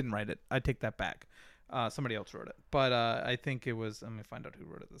no, he didn't write it. I take that back. Somebody else wrote it, but I think it was. Let me find out who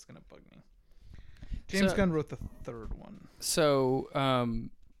wrote it. That's gonna bug me. James Gunn wrote the third one. So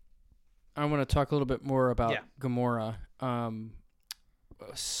I want to talk a little bit more about Gamora.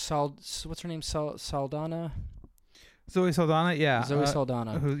 What's her name? Saldana. Zoe Saldana. Yeah. Zoe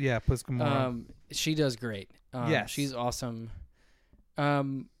Saldana. Who? Yeah, plays Gamora. She does great. Yes, she's awesome.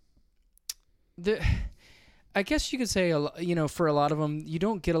 I guess you could say for a lot of them, you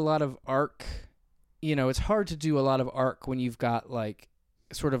don't get a lot of arc. It's hard to do a lot of arc when you've got like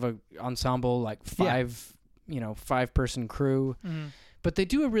sort of a ensemble, like five person crew. Mm-hmm. But they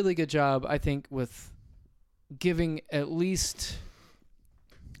do a really good job, I think, with giving at least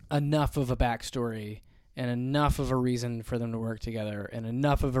enough of a backstory and enough of a reason for them to work together and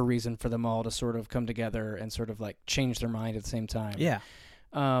enough of a reason for them all to sort of come together and sort of like change their mind at the same time. Yeah.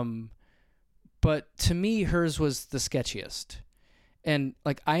 But to me, hers was the sketchiest. And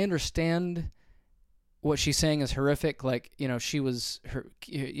like, I understand what she's saying is horrific. Like, she was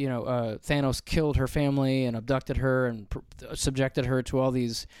Thanos killed her family and abducted her and subjected her to all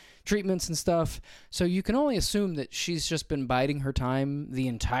these treatments and stuff. So you can only assume that she's just been biding her time the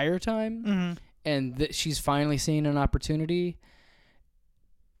entire time, and that she's finally seeing an opportunity.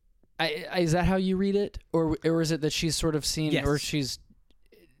 Is that how you read it, or is it that she's sort of seen, or she's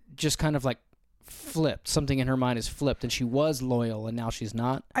just kind of like flipped, something in her mind is flipped, and she was loyal and now she's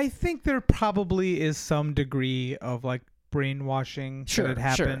not? I think there probably is some degree of like brainwashing that had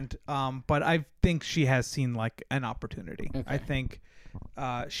happened. Sure. But I think she has seen like an opportunity. Okay. I think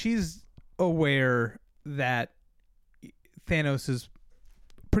she's aware that Thanos is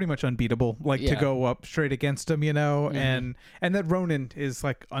pretty much unbeatable, to go up straight against him, and that Ronan is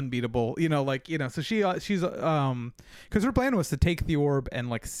like unbeatable, so she's because her plan was to take the orb and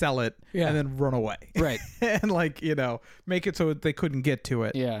like sell it and then run away, right? And make it so they couldn't get to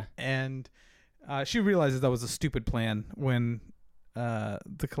it. Yeah. And she realizes that was a stupid plan when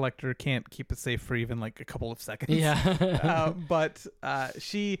the Collector can't keep it safe for even like a couple of seconds. Yeah. But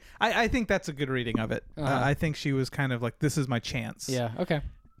I think that's a good reading of it. I think she was kind of like, this is my chance. Yeah. Okay.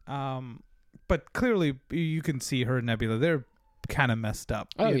 But clearly you can see her and Nebula, they're kind of messed up.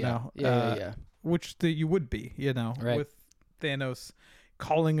 Oh, you know? Yeah. Which you would be, right. With Thanos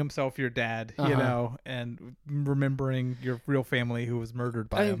calling himself your dad, and remembering your real family who was murdered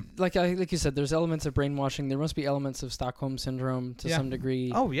by him. Like you said, there's elements of brainwashing. There must be elements of Stockholm Syndrome to some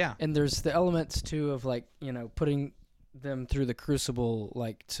degree. Oh, yeah. And there's the elements, too, of putting them through the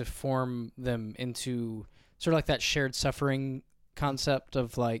crucible, to form them into sort of like that shared suffering concept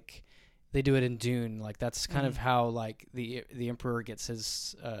of they do it in Dune. That's kind of how the Emperor gets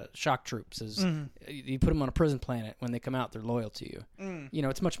his shock troops. You put them on a prison planet. When they come out, they're loyal to you.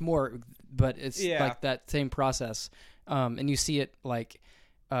 It's much more, but it's like that same process. And you see it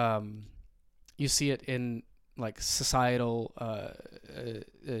in societal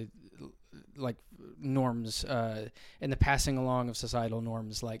norms, and the passing along of societal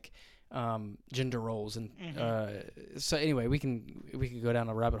norms, gender roles, and so anyway, we can go down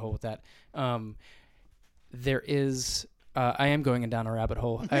a rabbit hole with that. There is I am going down a rabbit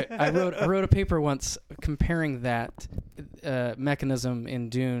hole. I wrote a paper once comparing that mechanism in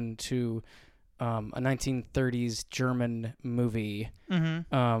Dune to a 1930s German movie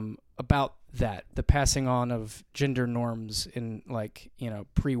about that the passing on of gender norms in like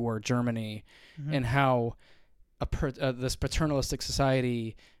pre-war Germany, and how this paternalistic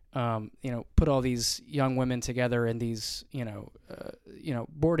society put all these young women together in these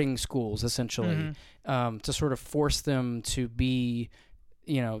boarding schools essentially, to sort of force them to be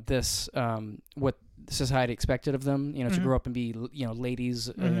this what society expected of them, to grow up and be ladies,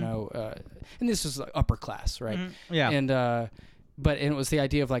 and this was like upper class, right? And but it was the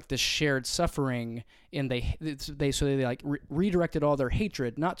idea of like this shared suffering, and they like redirected all their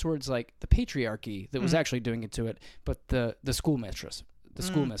hatred not towards like the patriarchy that was actually doing it to it, but the schoolmistress.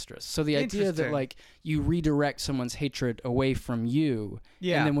 So the idea that like you redirect someone's hatred away from you,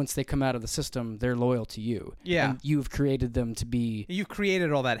 and then once they come out of the system, they're loyal to you. And you've created them to be. You've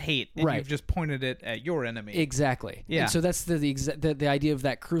created all that hate, and you've just pointed it at your enemy. Exactly. Yeah. And so that's the idea of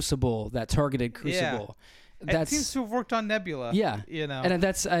that crucible, that targeted crucible. That seems to have worked on Nebula. Yeah, and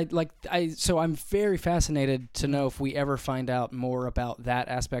that's so I'm very fascinated to know if we ever find out more about that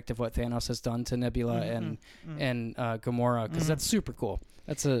aspect of what Thanos has done to Nebula and Gamora, because that's super cool.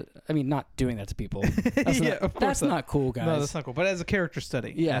 Not doing that to people. That's not cool, guys. No, that's not cool. But as a character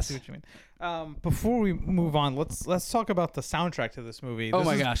study, yes. I see what you mean. Before we move on, let's talk about the soundtrack to this movie.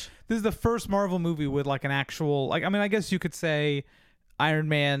 Gosh, this is the first Marvel movie with like an actual I guess you could say Iron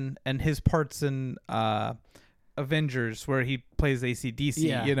Man and his parts in Avengers where he plays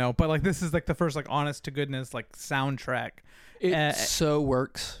AC/DC, but like this is like the first like honest to goodness like soundtrack. It so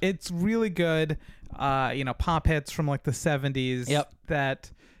works. It's really good. Pop hits from like the 70s. Yep. That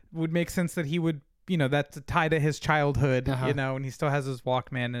would make sense that he would, that's a tie to his childhood, and he still has his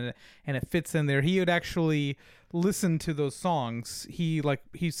Walkman and it fits in there. He would actually listen to those songs. He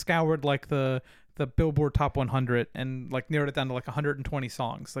scoured like the Billboard Top 100 and like narrowed it down to like 120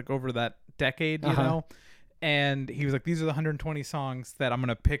 songs like over that decade, and he was like, these are the 120 songs that I'm going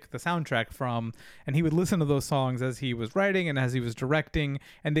to pick the soundtrack from. And he would listen to those songs as he was writing and as he was directing,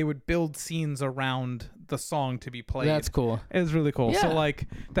 and they would build scenes around the song to be played. That's cool. It was really cool. Yeah. So like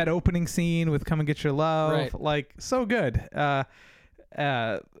that opening scene with Come and Get Your Love, right. like so good.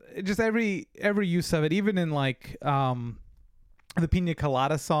 Just every use of it, even in like, the Pina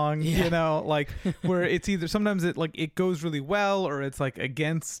Colada song, like where it's either sometimes it goes really well or it's like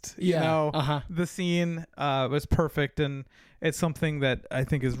against, the scene, was perfect. And it's something that I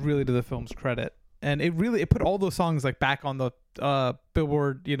think is really to the film's credit. And it put all those songs like back on the,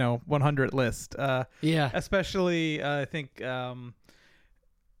 Billboard, 100 list. Especially, I think Come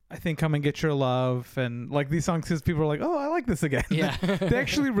and Get Your Love and like these songs, because people are like, oh, I like this again. Yeah. They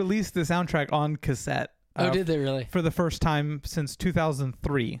actually released the soundtrack on cassette. Did they really? For the first time since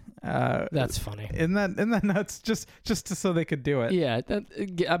 2003. That's funny. Isn't that nuts? Just so they could do it. Yeah,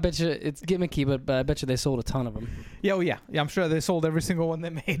 I bet you it's gimmicky, but I bet you they sold a ton of them. Yeah, well, yeah. I'm sure they sold every single one they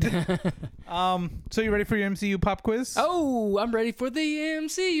made. So you ready for your MCU pop quiz? Oh, I'm ready for the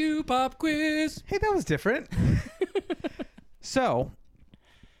MCU pop quiz. Hey, that was different. So,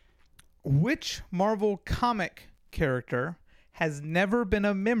 which Marvel comic character has never been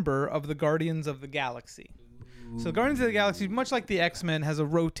a member of the Guardians of the Galaxy? Ooh. So Guardians of the Galaxy, much like the X-Men, has a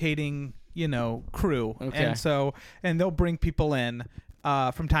rotating, crew. Okay. And they'll bring people in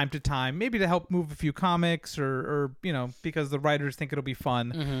from time to time, maybe to help move a few comics or because the writers think it'll be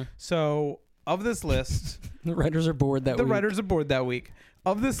fun. Mm-hmm. So of this list... the writers are bored that week. The writers are bored that week.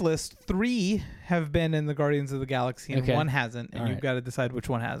 Of this list, 3 have been in the Guardians of the Galaxy and 1 hasn't. And you've got to decide which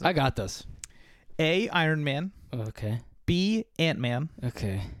one hasn't. I got this. A, Iron Man. Okay. B, Ant-Man.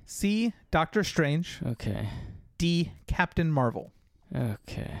 Okay. C, Doctor Strange. Okay. D, Captain Marvel.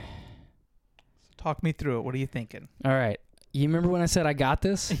 Okay. So talk me through it. What are you thinking? All right. You remember when I said I got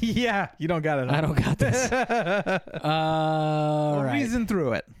this? Yeah, you don't got it. I don't got this. Right. Reason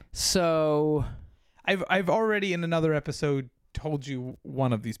through it. So, I've already in another episode told you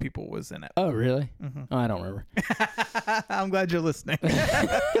one of these people was in it. Oh, really? Mm-hmm. Oh, I don't remember. I'm glad you're listening.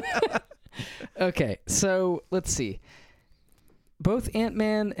 Okay, so let's see. Both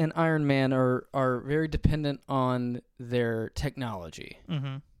Ant-Man and Iron Man are very dependent on their technology.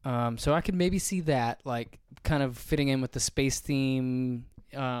 Mm-hmm. So I could maybe see that, like, kind of fitting in with the space theme,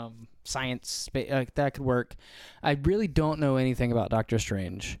 science, that could work. I really don't know anything about Doctor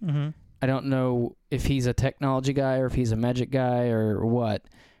Strange. Mm-hmm. I don't know if he's a technology guy or if he's a magic guy or what.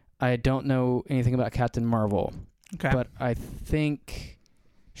 I don't know anything about Captain Marvel. Okay. But I think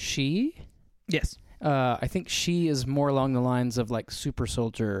she... Yes. I think she is more along the lines of like super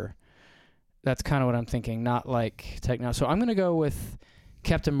soldier. That's kind of what I'm thinking, not like techno. So I'm going to go with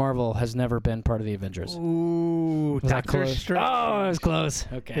Captain Marvel has never been part of the Avengers. Ooh, Doctor Strange. Oh, it was close.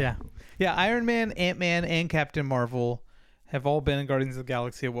 Okay. Yeah. Yeah, Iron Man, Ant-Man, and Captain Marvel have all been in Guardians of the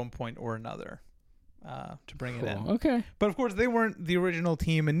Galaxy at one point or another to bring it in. Okay. But of course, they weren't the original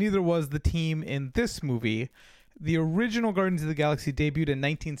team, and neither was the team in this movie. The original Guardians of the Galaxy debuted in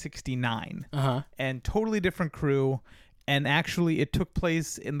 1969, and totally different crew. And actually, it took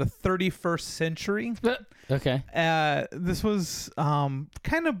place in the 31st century. Okay. This was kind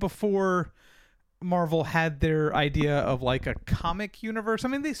of before Marvel had their idea of like a comic universe. I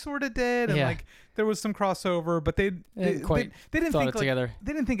mean, they sort of did, and like there was some crossover, but they didn't think together.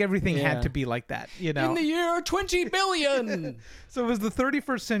 They didn't think everything had to be like that. You know, in the year 20 billion. So it was the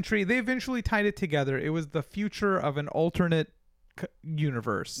 31st century. They eventually tied it together. It was the future of an alternate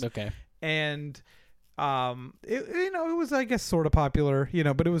universe. Okay. And it was, I guess, sort of popular,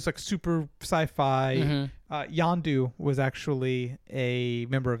 but it was like super sci-fi. Yondu was actually a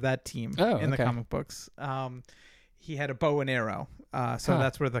member of that team in the comic books. He had a bow and arrow, so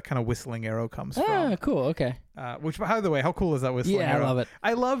that's where the kind of whistling arrow comes from. Ah, cool. Okay. Which, by the way, how cool is that whistling arrow? I love it.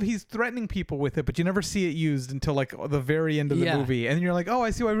 I love he's threatening people with it, but you never see it used until like the very end of the movie, and you're like, oh, I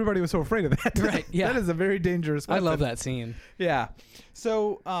see why everybody was so afraid of that. Right. Yeah. That is a very dangerous weapon. I love that scene. Yeah.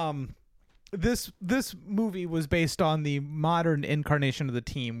 So, This movie was based on the modern incarnation of the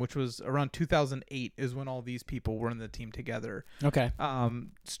team, which was around 2008 is when all these people were in the team together. Okay.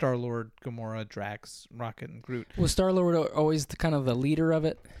 Star-Lord, Gamora, Drax, Rocket, and Groot. Was Star-Lord always kind of the leader of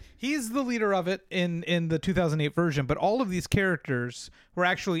it? He's the leader of it in the 2008 version, but all of these characters were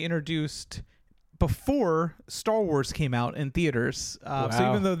actually introduced before Star Wars came out in theaters. So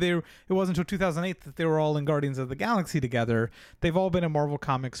even though it wasn't until 2008 that they were all in Guardians of the Galaxy together, they've all been in Marvel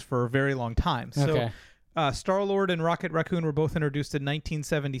Comics for a very long time. So Star-Lord and Rocket Raccoon were both introduced in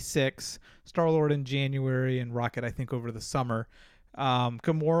 1976. Star-Lord in January and Rocket, I think, over the summer.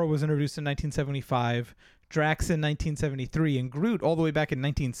 Gamora was introduced in 1975. Drax in 1973, and Groot all the way back in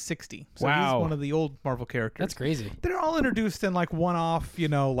 1960. So he's one of the old Marvel characters. That's crazy. They're all introduced in like one-off,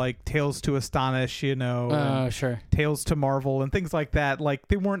 like Tales to Astonish, sure. Tales to Marvel and things like that. Like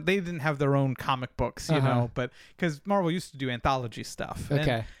they didn't have their own comic books, but because Marvel used to do anthology stuff.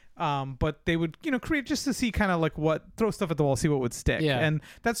 Okay. But they would, create just to see kind of like throw stuff at the wall, see what would stick. Yeah. And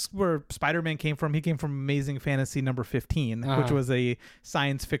that's where Spider-Man came from. He came from Amazing Fantasy number 15, which was a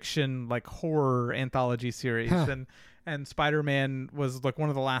science fiction, like horror anthology series. And Spider-Man was like one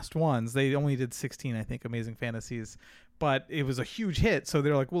of the last ones. They only did 16, I think, Amazing Fantasies. But it was a huge hit. So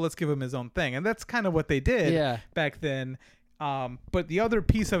they're like, well, let's give him his own thing. And that's kind of what they did back then. But the other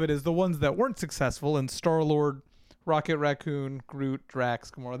piece of it is the ones that weren't successful, and Star-Lord, Rocket Raccoon, Groot,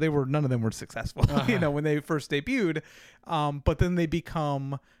 Drax, Gamora, none of them were successful, when they first debuted. But then they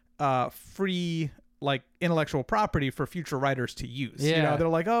become free, like, intellectual property for future writers to use. Yeah. They're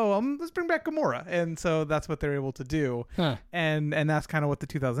like, oh, let's bring back Gamora. And so that's what they're able to do. And that's kind of what the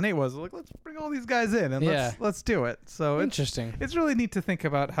 2008 was. Like, let's bring all these guys in and let's do it. So interesting. It's really neat to think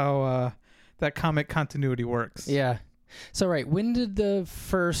about how that comic continuity works. Yeah. So, right, when did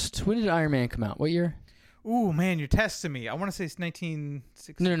Iron Man come out? What year? Ooh, man, you're testing me. I want to say it's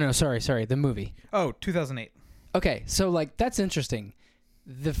 1960. No, sorry, the movie. Oh, 2008. Okay, so, like, that's interesting.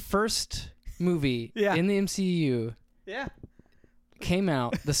 The first movie in the MCU came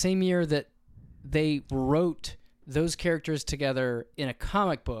out the same year that they wrote those characters together in a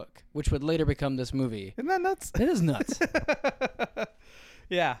comic book, which would later become this movie. Isn't that nuts? It is nuts.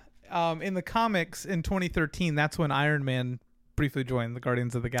 Yeah. In the comics in 2013, that's when Iron Man briefly joined the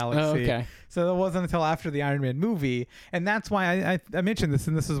Guardians of the Galaxy. Oh, okay. So it wasn't until after the Iron Man movie. And that's why I mentioned this,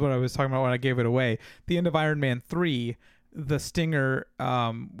 and this is what I was talking about when I gave it away. The end of Iron Man 3, the stinger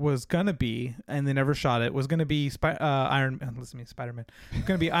was going to be, and they never shot it, was going to be Spider-Man. It's going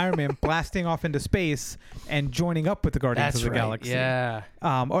to be Iron Man blasting off into space and joining up with the Guardians of the Galaxy. Yeah.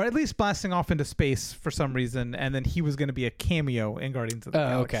 Or at least blasting off into space for some reason, and then he was going to be a cameo in Guardians of the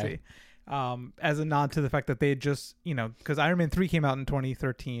Galaxy. Okay. As a nod to the fact that they had just, because Iron Man 3 came out in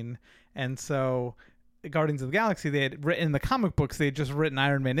 2013, and so Guardians of the Galaxy, they had written in the comic books, they had just written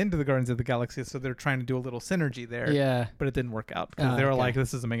Iron Man into the Guardians of the Galaxy, so they're trying to do a little synergy there. Yeah. But it didn't work out, because they were like,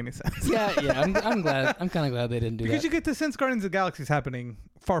 this doesn't make any sense. Yeah. I'm glad. I'm kind of glad they didn't do that. Because you get the sense Guardians of the Galaxy is happening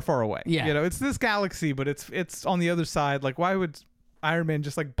far, far away. Yeah. It's this galaxy, but it's on the other side. Like, why would Iron Man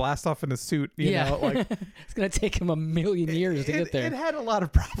just like blast off in a suit? You know, like it's gonna take him a million years to get there. It had a lot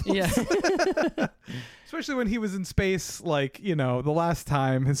of problems. Yeah. Especially when he was in space, like, the last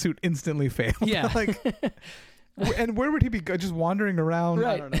time his suit instantly failed. Yeah. Like, and where would he be just wandering around?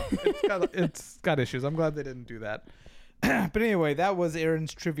 Right. I don't know. It's got issues. I'm glad they didn't do that. But anyway, that was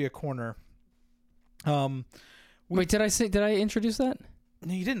Aaron's Trivia Corner. Wait, did I introduce that?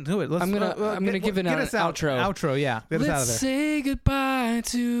 No, you didn't do it. I'm gonna give it an outro. Outro, yeah. Get us out of there. Let's say goodbye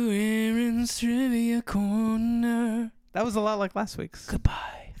to Aaron's Trivia Corner. That was a lot like last week's.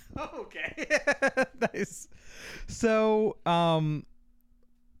 Goodbye. Oh, okay. Nice. So,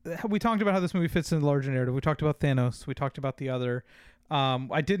 we talked about how this movie fits in the larger narrative. We talked about Thanos. We talked about the other.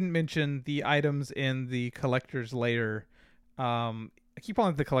 I didn't mention the items in the collector's lair. I keep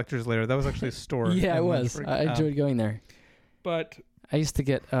calling it the collector's lair. That was actually a store. Yeah, it was. Lynchburg. I enjoyed going there. But I used to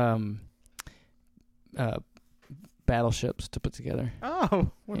get battleships to put together. oh,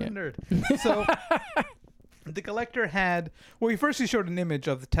 what a nerd! So the collector had he showed an image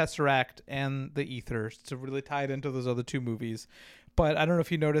of the Tesseract and the Ether to really tie it into those other two movies. But I don't know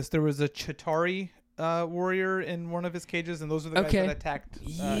if you noticed there was a Chitauri warrior in one of his cages, and those are the guys that attacked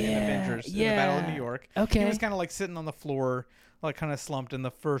in Avengers in the Battle of New York. Okay, he was kind of like sitting on the floor, like kind of slumped in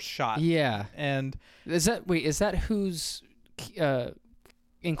the first shot. Yeah, and is that whose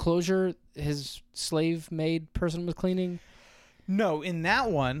enclosure his slave-made person was cleaning? No, in that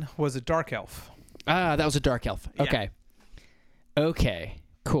one was a dark elf. Ah, that was a dark elf. Yeah. Okay.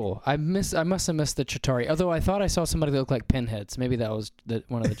 Cool. I must have missed the Chitauri. Although I thought I saw somebody that looked like pinheads. Maybe that was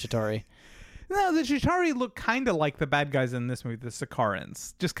one of the Chitauri. No, the Chitauri look kind of like the bad guys in this movie, the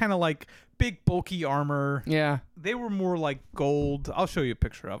Sakarans. Just kind of like big, bulky armor. Yeah. They were more like gold. I'll show you a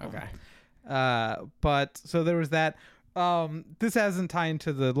picture of them. Okay. But so there was that. This hasn't tied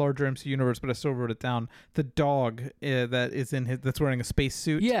into the larger MC universe, but I still wrote it down. The dog that is that's wearing a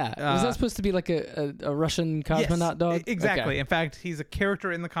spacesuit. Yeah, was that supposed to be like a Russian cosmonaut dog? Exactly. Okay. In fact, he's a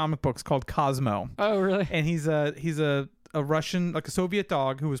character in the comic books called Cosmo. Oh, really? And he's a Russian, like a Soviet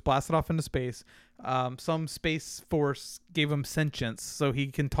dog who was blasted off into space. Some space force gave him sentience, so he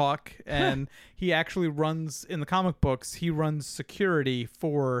can talk, and he actually runs in the comic books. He runs security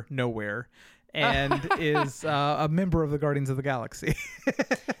for Nowhere. And is a member of the Guardians of the Galaxy.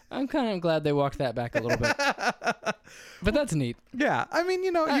 I'm kind of glad they walked that back a little bit. But that's neat. Yeah. I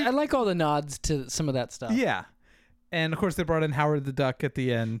mean, I like all the nods to some of that stuff. Yeah. And, of course, they brought in Howard the Duck at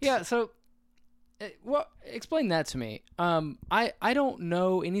the end. Yeah, so, explain that to me. I don't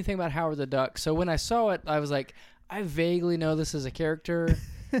know anything about Howard the Duck, so when I saw it, I was like, I vaguely know this is a character.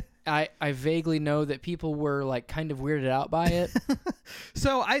 I vaguely know that people were like kind of weirded out by it.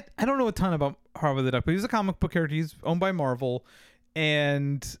 So I don't know a ton about Howard the Duck, but he's a comic book character. He's owned by Marvel,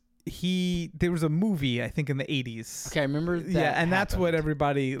 and there was a movie I think in the 80s. Okay, I remember that. Yeah, and that's what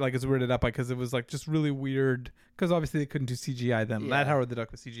everybody like is weirded out by, because it was like just really weird. Because obviously they couldn't do CGI then. Yeah. That Howard the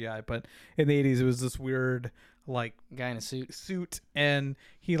Duck was CGI, but in the 80s it was this weird like guy in a suit, and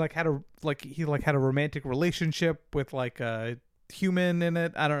he had a romantic relationship with like a human in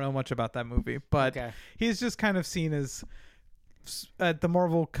it. I don't know much about that movie, but he's just kind of seen as at the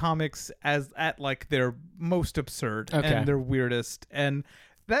Marvel comics as at like their most absurd and their weirdest, and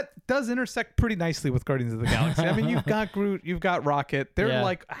that does intersect pretty nicely with Guardians of the Galaxy. I mean, you've got Groot, you've got Rocket. They're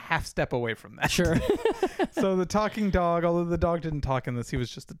like a half step away from that. Sure. So the talking dog, although the dog didn't talk in this, he was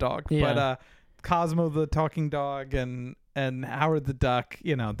just a dog. Yeah. But Cosmo the talking dog and Howard the Duck,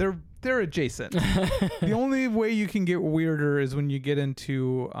 they're adjacent. The only way you can get weirder is when you get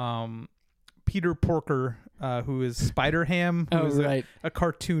into Peter Porker, who is Spider-Ham, who is a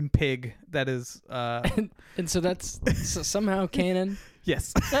cartoon pig that is... and so that's somehow canon?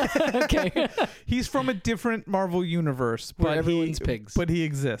 Yes. Okay. He's from a different Marvel universe, where everyone's pigs. But he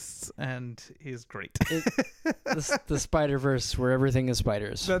exists, and he's great. The Spider-Verse, where everything is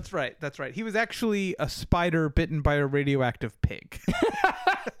spiders. That's right. He was actually a spider bitten by a radioactive pig.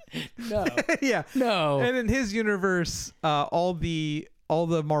 No. Yeah. No. And in his universe, all the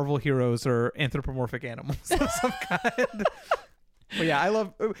Marvel heroes are anthropomorphic animals of some kind. But yeah,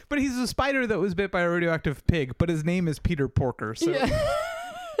 but he's a spider that was bit by a radioactive pig, but his name is Peter Porker. So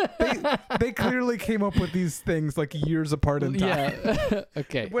they clearly came up with these things like years apart in time. Yeah.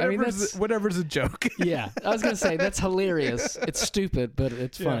 Okay. Whatever's a joke. Yeah. I was going to say, that's hilarious. It's stupid, but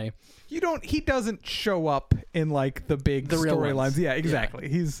it's funny. He doesn't show up in like the big storylines. Yeah, exactly.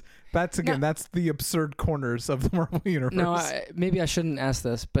 Yeah. That's the absurd corners of the Marvel universe. No, maybe I shouldn't ask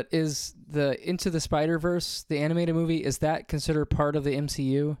this, but is the Into the Spider-Verse, the animated movie, is that considered part of the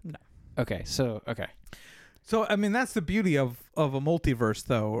MCU? No. Okay. So I mean, that's the beauty of a multiverse,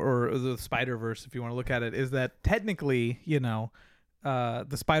 though, or the Spider-Verse, if you want to look at it, is that technically, the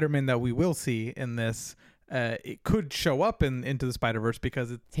Spider-Man that we will see in this, it could show up Into the Spider-Verse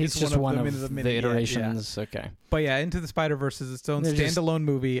because he's just one of the iterations. Yeah. Okay. But yeah, Into the Spider-Verse is its own standalone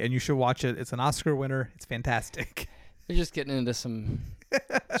movie, and you should watch it. It's an Oscar winner. It's fantastic. You're just getting into some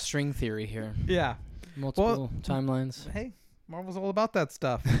string theory here. Yeah. Multiple timelines. Hey, Marvel's all about that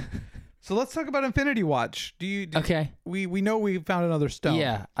stuff. So let's talk about Infinity Watch. Okay. We know we found another stone.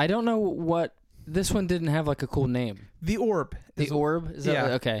 Yeah. I don't know what... This one didn't have like a cool name. The Orb. The Orb? Is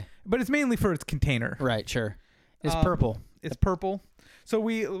that okay. But it's mainly for its container. Right, sure. It's purple. It's purple. So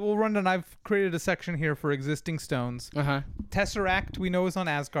we'll run down. I've created a section here for existing stones. Tesseract we know is on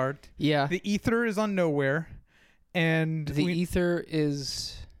Asgard. Yeah. The Ether is on Nowhere, and the Ether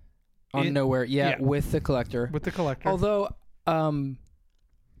is on Nowhere. Yeah, with the Collector. With the Collector. Although,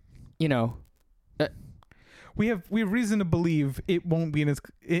 you know, we have reason to believe it won't be in his.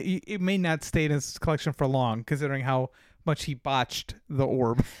 It may not stay in his collection for long, considering how much he botched the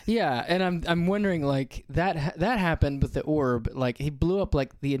orb. Yeah, and I'm wondering, like, that happened with the orb. Like, he blew up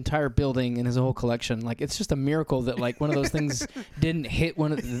like the entire building and his whole collection. Like, it's just a miracle that like one of those things didn't hit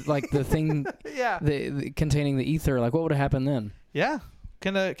one of like the thing the containing the Ether. Like, what would have happened then? Yeah.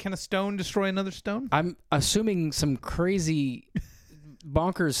 Can a stone destroy another stone? I'm assuming some crazy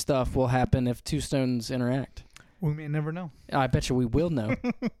bonkers stuff will happen if two stones interact. We may never know. I bet you we will know.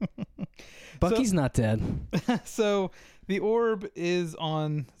 Bucky's not dead. So the orb is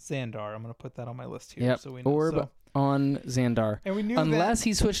on Xandar. I'm going to put that on my list here. Yep. So we know. Orb on Xandar. And we knew unless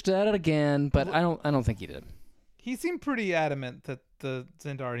he switched that out again, but I don't think he did. He seemed pretty adamant that the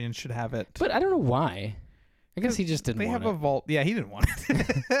Xandarians should have it. But I don't know why. I guess he just didn't want it. They have a vault. Yeah, he didn't want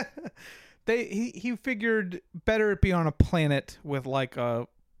it. He figured better it be on a planet with like a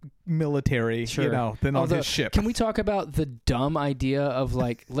military, than on his ship. Can we talk about the dumb idea of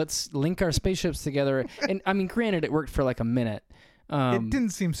like, let's link our spaceships together? And I mean, granted, it worked for like a minute. It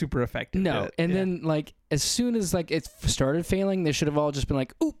didn't seem super effective. No. And then like, as soon as like it started failing, they should have all just been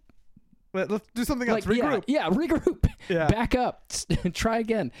like, oop. Let's do something else. Regroup. Yeah, regroup. Yeah. Back up. Try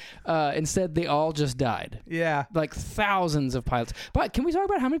again. Instead, they all just died. Yeah. Like thousands of pilots. But can we talk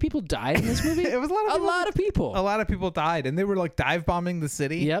about how many people died in this movie? It was a lot of people. A lot of people died, and they were like dive bombing the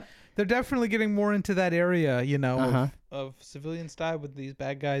city. Yep. They're definitely getting more into that area, of civilians die with these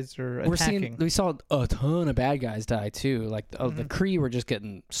bad guys are attacking. We saw a ton of bad guys die too. Like the Kree were just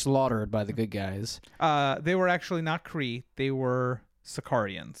getting slaughtered by the good guys. They were actually not Kree. They were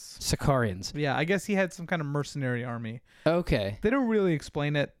Sicarians. Yeah, I guess he had some kind of mercenary army. Okay. They don't really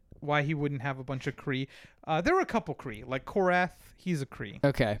explain it, why he wouldn't have a bunch of Kree. There were a couple Kree. Like Korath, he's a Kree.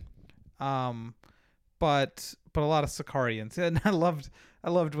 Okay. But a lot of Sicarians. And I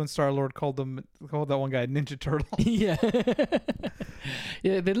loved when Star-Lord called that one guy Ninja Turtle. Yeah.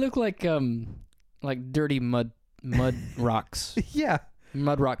 Yeah, they look like dirty mud rocks. Yeah.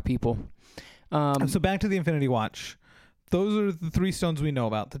 Mud rock people. So back to the Infinity Watch. Those are the three stones we know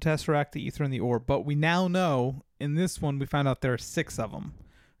about, the Tesseract, the Ether, and the Orb. But we now know, in this one, we found out there are 6 of them.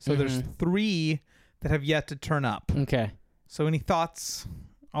 So there's 3 that have yet to turn up. Okay. So any thoughts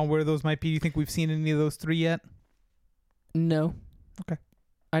on where those might be? Do you think we've seen any of those 3 yet? No. Okay.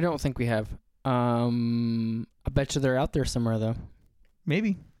 I don't think we have. I bet you they're out there somewhere, though.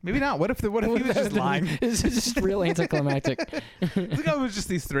 Maybe. Maybe not. What if he was just lying? It's just real anticlimactic. The guy was just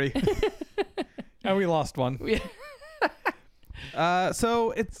these 3. And we lost one.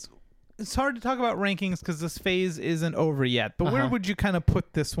 So it's hard to talk about rankings because this phase isn't over yet. But where would you kind of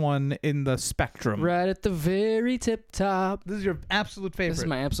put this one in the spectrum? Right at the very tip top. This is your absolute favorite. This is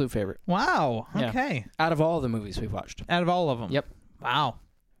my absolute favorite. Wow. Okay. Yeah. Out of all the movies we've watched. Out of all of them. Yep. Wow.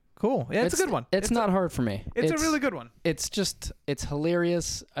 Cool. Yeah, it's a good one. It's not hard for me. It's a really good one. It's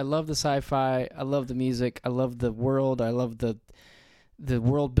hilarious. I love the sci-fi. I love the music. I love the world. I love the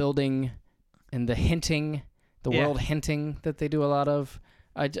world building and the hinting. The world hinting that they do a lot of.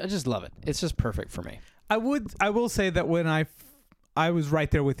 I just love it. It's just perfect for me. I will say that when I was right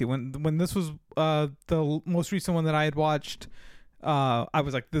there with you when this was the most recent one that I had watched, I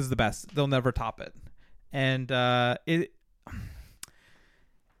was like, this is the best. They'll never top it. And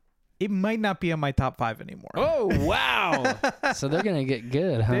it might not be on my top 5 anymore. Oh wow! So they're gonna get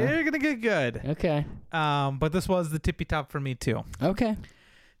good, huh? They're gonna get good. Okay. But this was the tippy top for me too. Okay.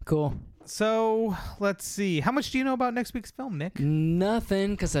 Cool. So, let's see. How much do you know about next week's film, Nick?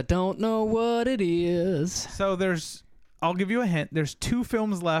 Nothing, because I don't know what it is. So, I'll give you a hint. There's 2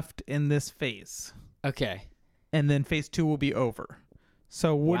 films left in this phase. Okay. And then phase 2 will be over.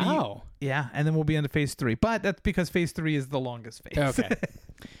 So, yeah, and then we'll be into phase 3. But that's because phase 3 is the longest phase. Okay.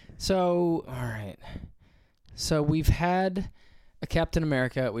 So, all right. So, we've had a Captain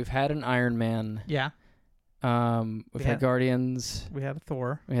America. We've had an Iron Man. Yeah. We've had Guardians. We had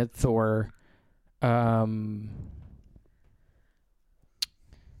Thor. We had Thor. They're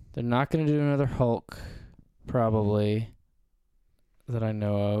not going to do another Hulk, probably, that I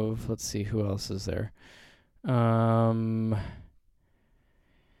know of. Let's see, who else is there?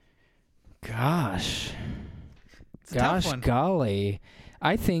 Gosh, golly.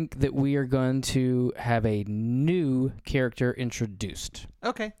 I think that we are going to have a new character introduced.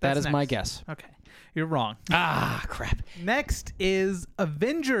 Okay. That is my guess. Okay. You're wrong. Ah, crap. Next is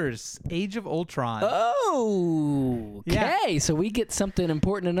Avengers: Age of Ultron. Oh, okay. So we get something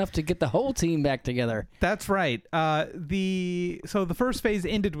important enough to get the whole team back together. That's right. The first phase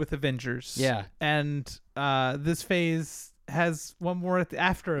ended with Avengers. Yeah. And this phase has one more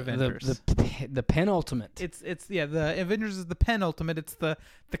after Avengers. The penultimate. It's the Avengers is the penultimate. It's the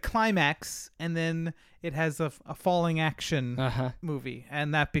climax, and then it has a falling action movie,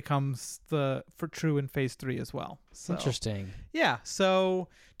 and that becomes for true in phase 3 as well. So, interesting. Yeah. So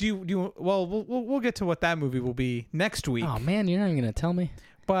we'll get to what that movie will be next week. Oh man, you're not even gonna tell me.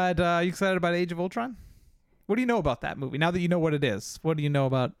 But you excited about Age of Ultron? What do you know about that movie? Now that you know what it is, what do you know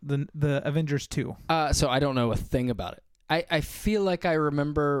about the Avengers 2? So I don't know a thing about it. I feel like I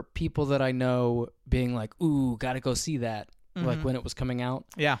remember people that I know being like, ooh, gotta go see that, like when it was coming out.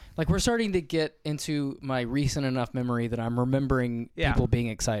 Yeah. Like we're starting to get into my recent enough memory that I'm remembering people being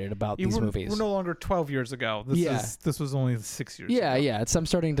excited about these movies. We're no longer 12 years ago. This was only 6 years ago. Yeah. I'm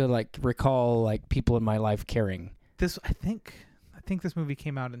starting to like recall like people in my life caring. I think this movie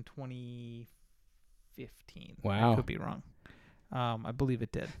came out in 2015. Wow. I could be wrong. I believe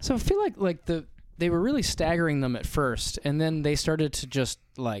it did. So I feel like they were really staggering them at first, and then they started to just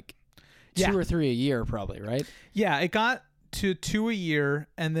like 2 or 3 a year, probably, right? Yeah, it got to 2 a year,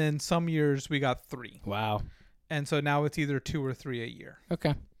 and then some years we got 3. Wow. And so now it's either 2 or 3 a year.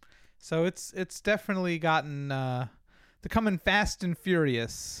 Okay. So it's definitely gotten they're coming fast and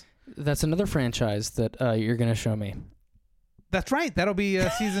furious. That's another franchise that you're going to show me. That's right. That'll be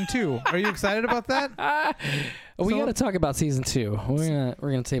season 2. Are you excited about that? We got to talk about season 2. We're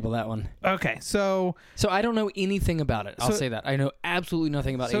gonna table that one. Okay, so I don't know anything about it. I'll say that I know absolutely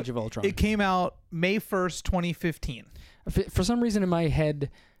nothing about Age of Ultron. It came out May 1st, 2015. For some reason in my head,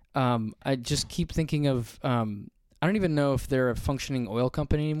 I just keep thinking of. I don't even know if they're a functioning oil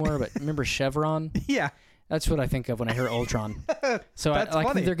company anymore. But remember Chevron? Yeah. That's what I think of when I hear Ultron. So I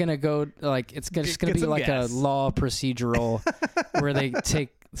funny. think they're going to go, like, it's just going to be like a law procedural where they take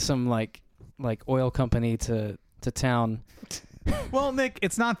some, like oil company to town. Well, Nick,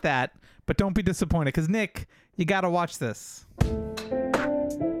 it's not that, but don't be disappointed, because, Nick, you got to watch this.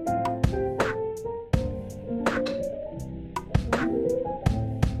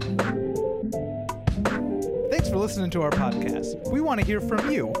 Thanks for listening to our podcast. We want to hear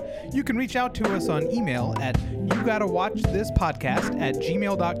from you. You can reach out to us on email at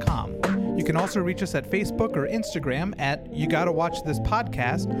yougottawatchthispodcast@gmail.com. You can also reach us at Facebook or Instagram at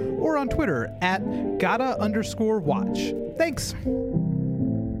YouGottaWatchThisPodcast or on Twitter at gotta_watch. Thanks.